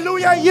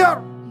 Hallelujah here.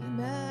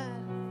 Amen.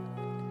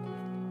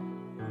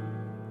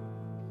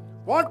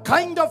 What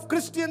kind of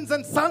Christians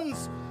and sons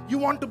you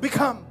want to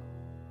become?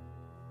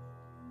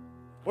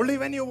 Only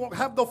when you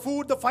have the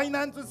food, the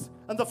finances,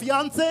 and the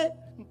fiance?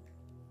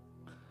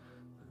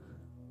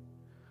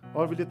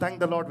 Or will you thank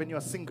the Lord when you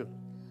are single?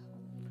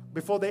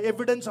 Before the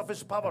evidence of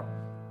His power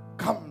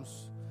comes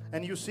and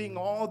you're seeing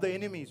all the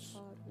enemies.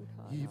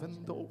 Even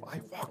though I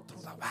walk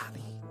through the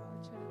valley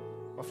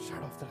of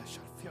shadow of death, I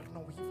shall fear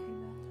no evil.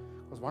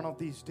 Because one of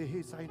these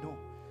days I know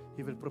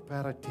He will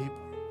prepare a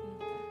table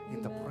in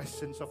the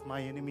presence of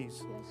my enemies.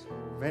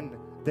 When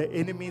the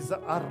enemies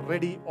are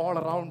ready all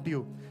around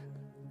you,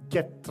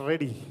 get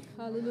ready.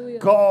 Hallelujah.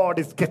 God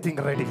is getting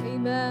ready.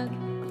 Amen.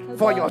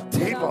 For your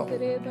table.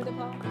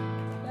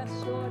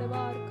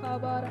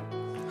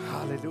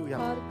 Hallelujah.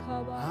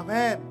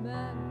 Amen.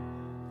 Amen.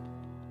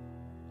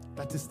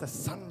 That is the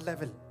sun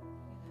level.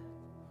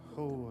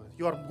 Oh,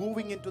 you are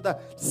moving into the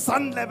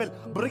sun level,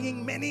 bringing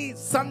many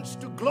sons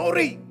to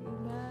glory.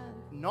 Amen.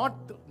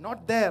 Not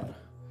there.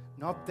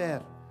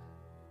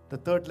 The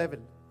third level,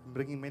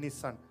 bringing many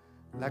sons.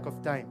 Lack of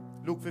time.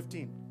 Luke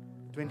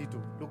 15:22.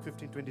 Luke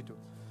 15:22.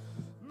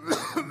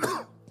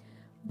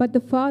 But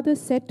the father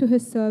said to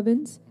his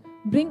servants,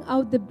 bring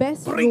out the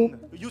best robe.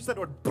 You said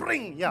what?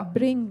 Bring. Yeah.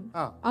 Bring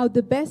out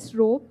the best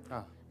robe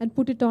and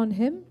put it on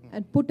him,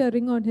 and put a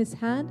ring on his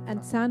hand and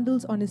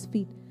sandals on his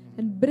feet.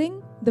 And bring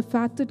the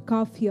fatted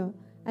calf here,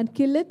 and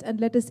kill it, and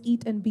let us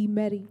eat and be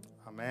merry.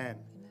 Amen.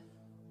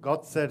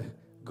 God said,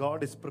 God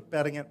is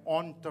preparing an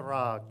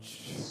entourage.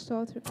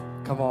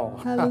 Come on.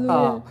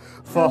 Hallelujah.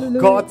 For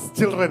Hallelujah. God's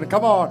children.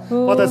 Come on.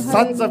 Oh, for the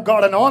sons of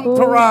God, an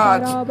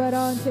entourage.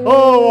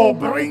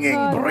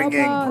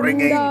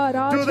 Bringing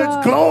to this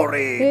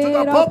glory, to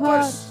the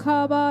purpose.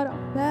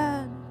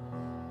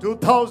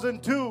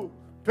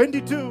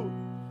 2022.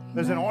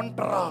 There's an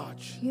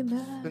entourage.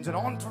 Amen. There's an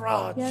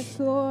entourage. Yes,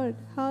 Lord.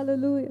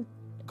 Hallelujah.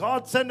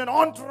 God sent an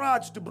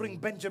entourage to bring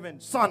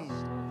Benjamin's son.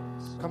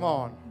 Come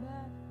on.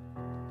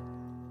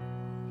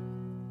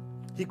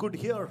 He could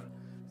hear,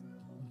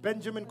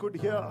 Benjamin could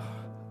hear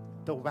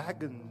the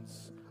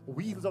wagons,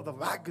 wheels of the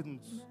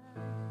wagons.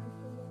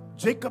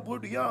 Jacob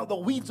would hear the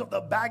wheels of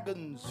the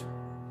wagons.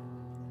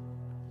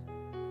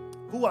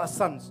 Who are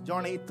sons?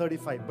 John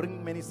 8:35.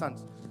 Bring many sons.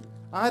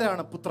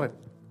 ആരാണ് പുത്രൻ?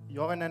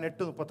 യോഹന്നാൻ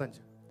 8:35.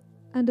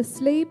 And a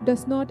slave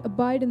does not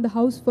abide in the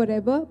house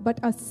forever, but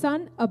a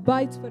son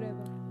abides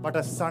forever. But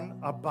a son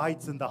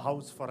abides in the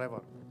house forever.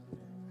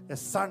 A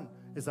son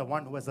is the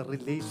one who has a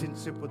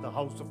relationship with the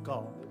house of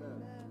God.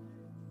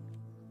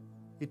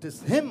 It is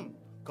him,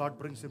 God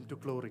brings him to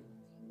glory.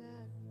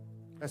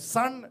 A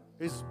son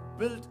is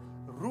built,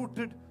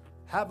 rooted,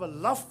 have a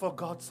love for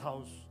God's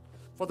house.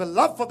 For the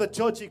love for the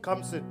church, he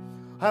comes in.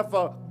 Have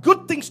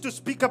good things to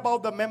speak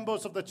about the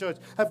members of the church.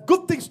 Have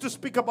good things to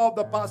speak about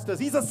the pastors.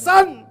 He's a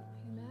son.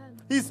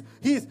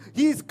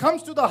 He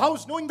comes to the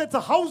house knowing that's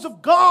a house of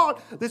God.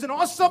 There's an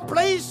awesome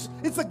place.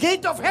 It's the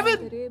gate of heaven.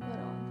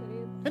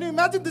 Can you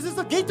imagine? This is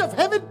the gate of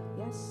heaven.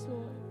 Yes,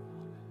 Lord.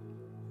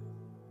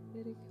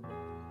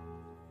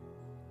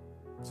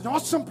 It's an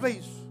awesome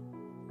place.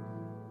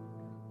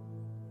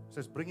 It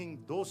says bringing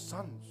those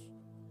sons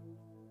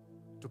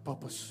to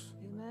purpose,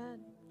 Amen.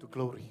 to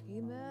glory.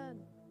 Amen.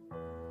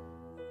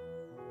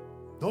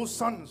 those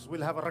sons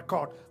will have a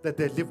record that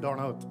they lived on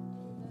earth.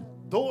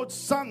 Those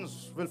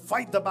sons will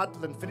fight the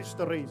battle and finish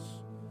the race.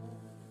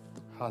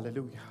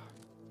 Hallelujah.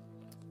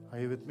 Are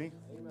you with me?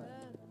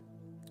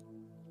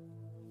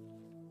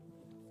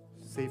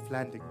 Safe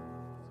landing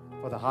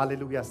for the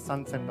hallelujah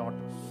sons and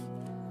daughters.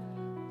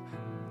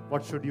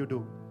 What should you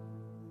do?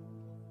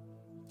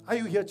 Are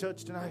you here,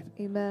 church, tonight?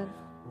 Amen.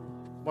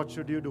 What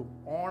should you do?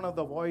 Honor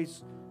the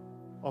voice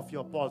of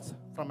your Pauls.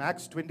 From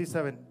Acts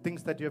 27,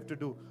 things that you have to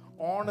do.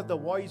 Honor the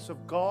voice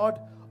of God.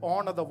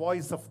 Honor the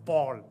voice of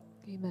Paul.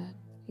 Amen.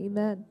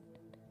 Amen.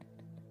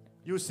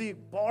 You see,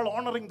 Paul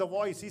honoring the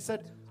voice. He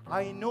said,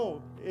 I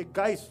know. Hey,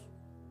 guys,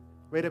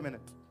 wait a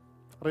minute.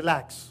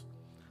 Relax.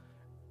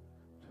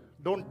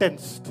 Don't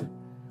tense.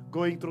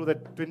 Going through the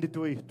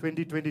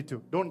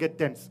 2022. Don't get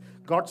tense.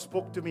 God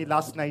spoke to me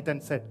last night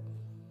and said,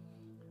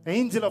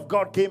 angel of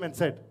God came and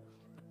said,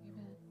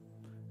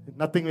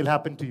 nothing will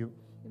happen to you.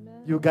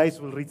 Amen. You guys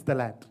will reach the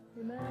land.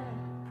 Amen.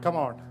 Come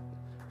on.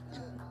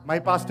 My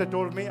pastor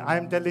told me, I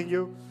am telling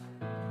you,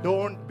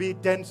 don't be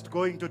tensed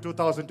going to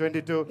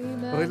 2022.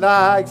 Amen.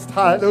 Relaxed.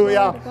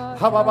 Hallelujah. God.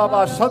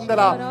 Habababa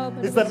Shandara.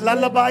 It's the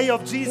lullaby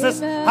of Jesus.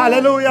 Amen.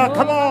 Hallelujah. Oh,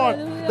 Come on.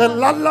 hallelujah. The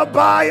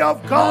lullaby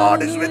of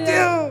God is with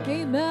Hallelujah. you.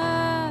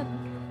 Amen.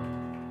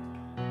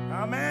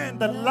 Amen.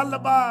 The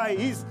lullaby.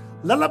 He's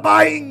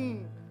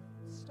lullabying.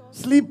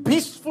 Sleep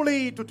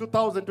peacefully to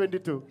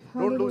 2022.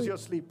 Don't lose Hallelujah. your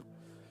sleep.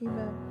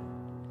 Amen.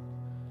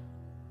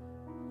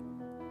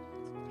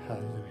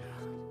 Hallelujah.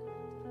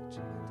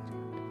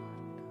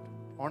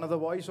 Honor the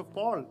voice of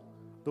Paul.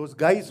 Those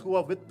guys who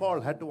are with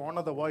Paul had to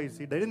honor the voice.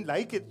 They didn't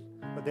like it,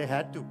 but they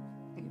had to.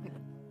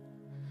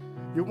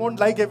 You won't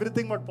like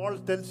everything what Paul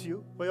tells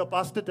you, or your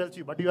pastor tells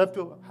you, but you have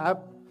to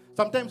have,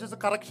 sometimes it's a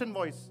correction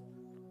voice.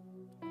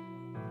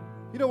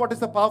 You know what is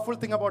the powerful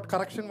thing about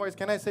correction voice?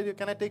 Can I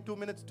take 2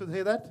 minutes to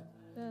say that?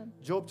 Yeah.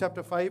 Job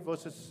chapter 5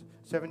 verses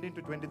 17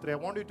 to 23. I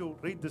want you to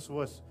read this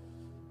verse.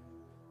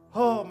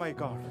 Oh my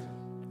God.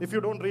 If you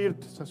don't read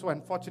it, so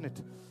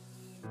unfortunate.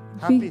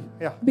 Happy.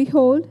 Yeah.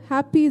 Behold,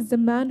 happy is the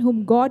man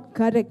whom God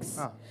corrects.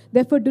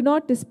 Therefore, do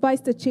not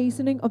despise the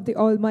chastening of the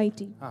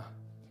Almighty.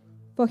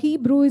 For he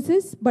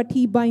bruises, but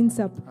he binds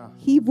up.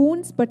 He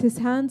wounds, but his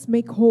hands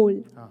make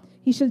whole.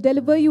 He shall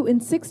deliver you in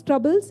 6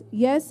 troubles.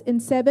 Yes, in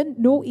 7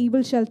 no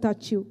evil shall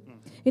touch you.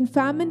 In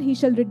famine he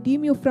shall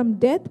redeem you from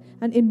death,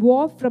 and in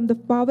war from the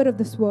power of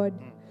the sword.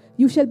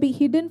 You shall be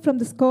hidden from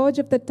the scourge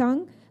of the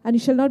tongue, and you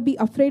shall not be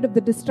afraid of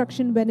the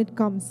destruction when it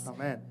comes.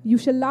 Amen. You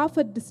shall laugh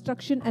at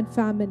destruction and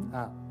famine,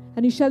 Ah.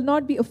 and you shall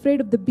not be afraid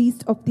of the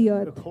beast of the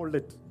earth. Hold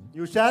it.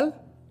 You shall?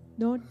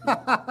 Not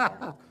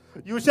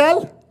You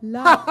shall?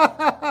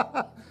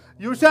 laugh.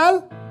 You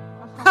shall?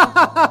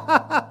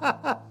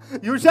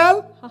 You shall?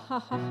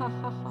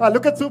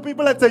 Look at 2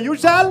 people and say, you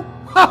shall?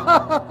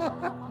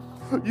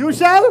 You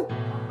shall?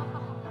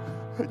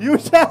 You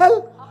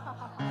shall?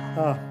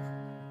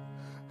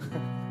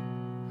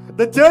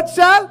 The church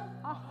shall?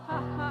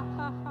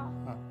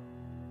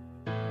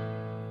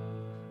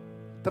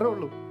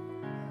 Trollu.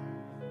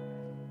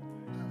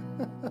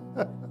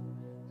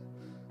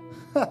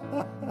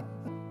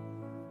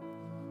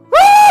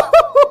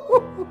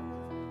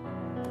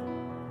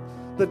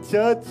 The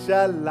church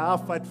shall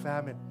laugh at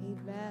famine.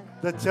 Amen.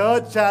 The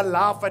church shall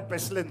laugh at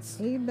pestilence.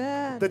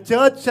 Amen. The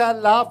church shall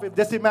laugh. If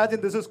just imagine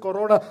this is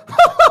Corona.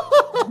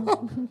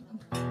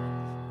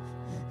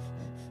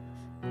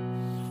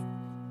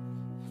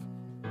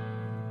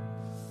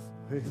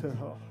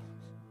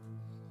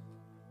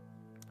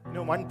 You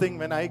know, one thing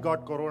when I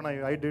got Corona,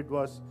 I did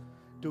was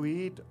to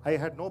eat. I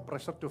had no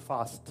pressure to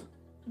fast.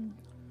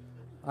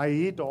 I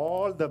eat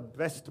all the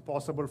best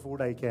possible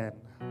food I can.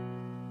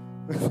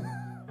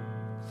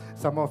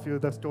 Some of you,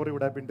 the story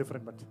would have been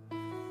different, but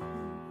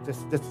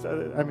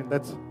I mean,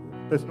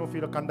 there's no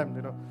feel of condemned,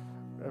 you know.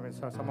 I mean,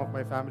 some of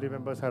my family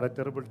members had a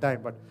terrible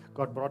time, but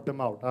God brought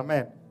them out.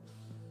 Amen.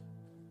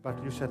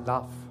 But you shall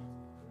laugh.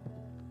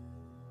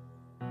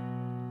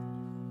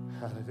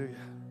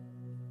 Hallelujah.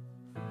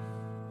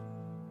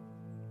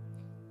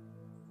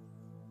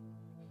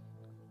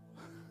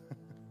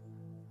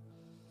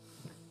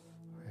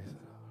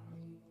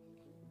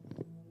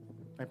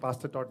 My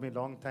pastor taught me a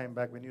long time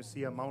back, when you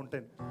see a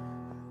mountain,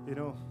 you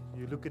know,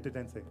 you look at it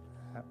and say,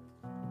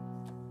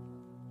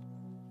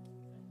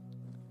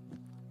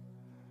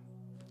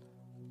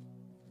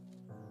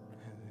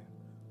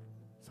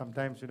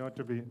 sometimes, you know,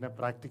 to be in a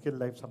practical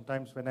life,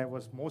 sometimes when I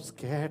was most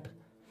scared,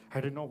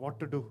 I didn't know what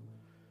to do.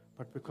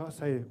 But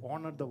because I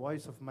honored the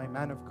voice of my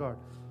man of God,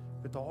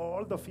 with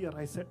all the fear,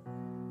 I said,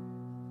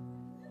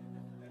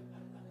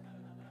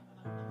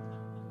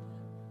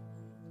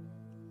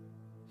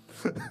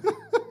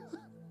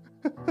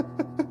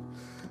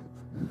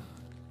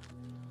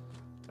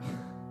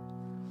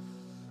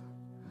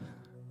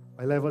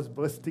 while I was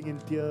bursting in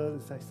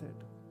tears, I said,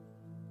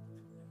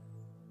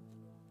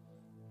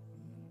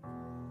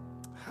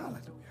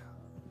 hallelujah.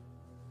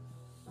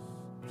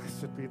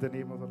 Blessed be the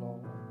name of the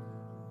Lord.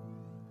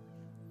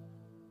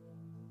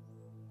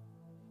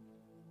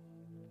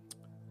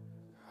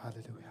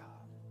 Hallelujah.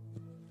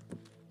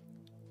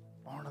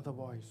 Honor the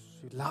voice.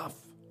 You laugh.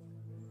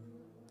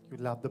 You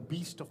love the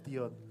beast of the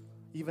earth.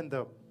 Even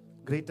the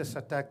greatest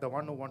attack, the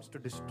one who wants to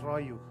destroy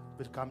you,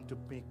 will come to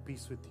make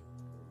peace with you.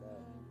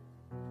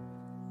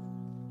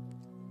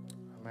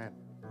 Amen.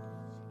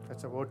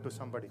 That's a word to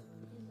somebody.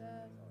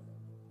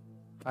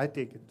 I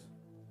take it.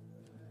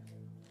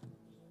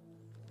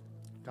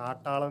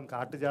 കാട്ടാളം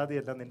കാട്ടുജാതി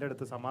എല്ലാം നിന്റെ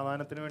അടുത്ത്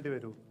സമാധാനത്തിന് വേണ്ടി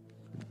വരൂ.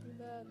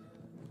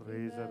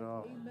 Praise the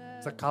Lord.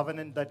 It's a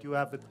covenant that you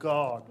have with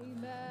God.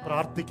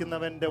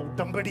 പ്രാർത്ഥിക്കുന്നവന്റെ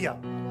ഉടമ്പടിയാ.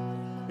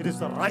 It is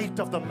the right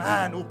of the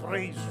man who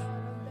prays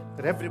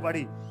that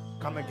everybody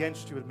come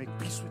against you will make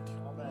peace with you.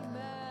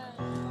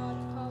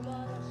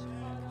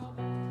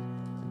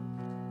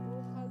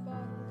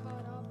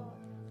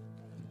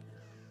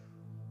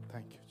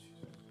 Thank you,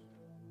 Jesus.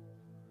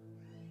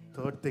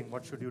 Third thing,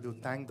 what should you do?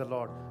 Thank the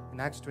Lord. In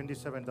Acts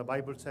 27, the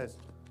Bible says,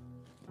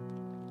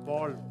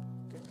 Paul,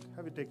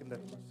 have you taken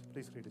that?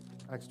 Please read it.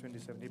 Acts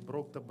 27. He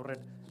broke the bread.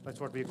 That's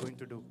what we're going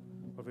to do.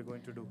 What we're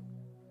going to do.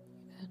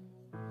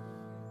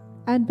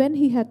 And when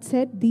he had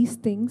said these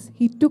things,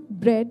 he took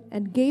bread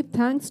and gave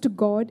thanks to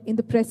God in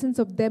the presence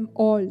of them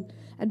all.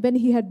 And when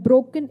he had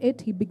broken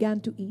it, he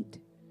began to eat.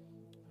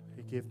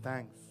 He gave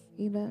thanks.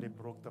 Amen. And he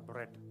broke the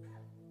bread.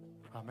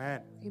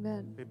 Amen.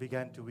 Amen. We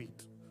began to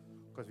eat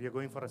because we are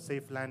going for a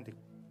safe landing.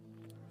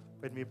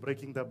 When we're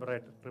breaking the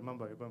bread,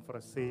 remember, you're going for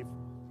a safe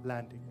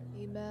landing.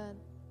 Amen.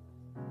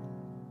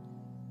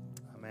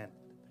 Amen.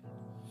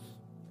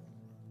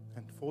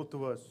 And fourth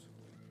verse,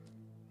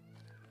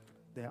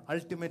 the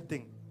ultimate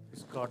thing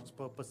is God's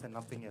purpose and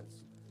nothing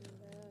else.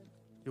 Amen.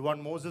 You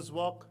want Moses'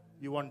 walk?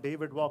 You want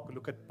David walk?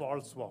 Look at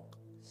Paul's walk.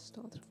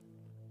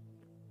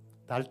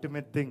 The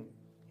ultimate thing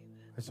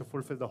is to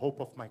fulfill the hope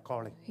of my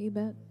calling.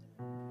 Amen.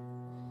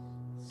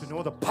 To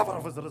know the power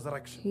of his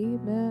resurrection.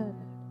 Amen.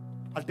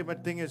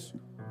 Ultimate thing is,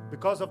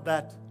 because of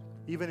that,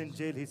 even in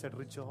jail, he said,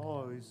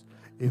 rejoice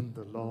in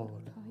the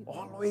Lord.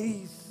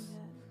 Always.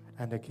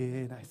 And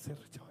again, I say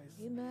rejoice.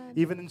 Amen.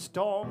 Even in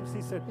storms,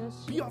 he said,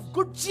 Yes. be of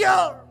good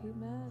cheer.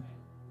 Amen.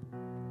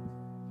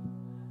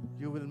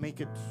 You will make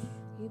it.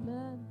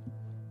 Amen.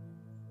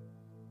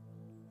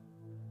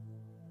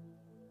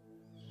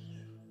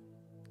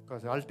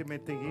 Because the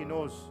ultimate thing, he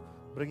knows,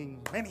 bringing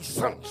many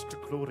sons to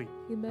glory.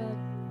 Amen.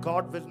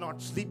 God will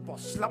not sleep or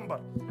slumber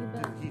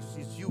till he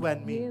sees you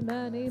and me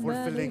Amen. Amen.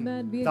 fulfilling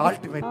Amen. the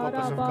ultimate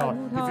purpose of God.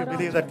 If you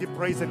believe that, give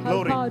praise and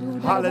glory.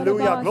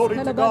 Hallelujah.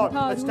 Glory to God.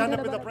 Let's stand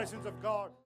up in the presence of God.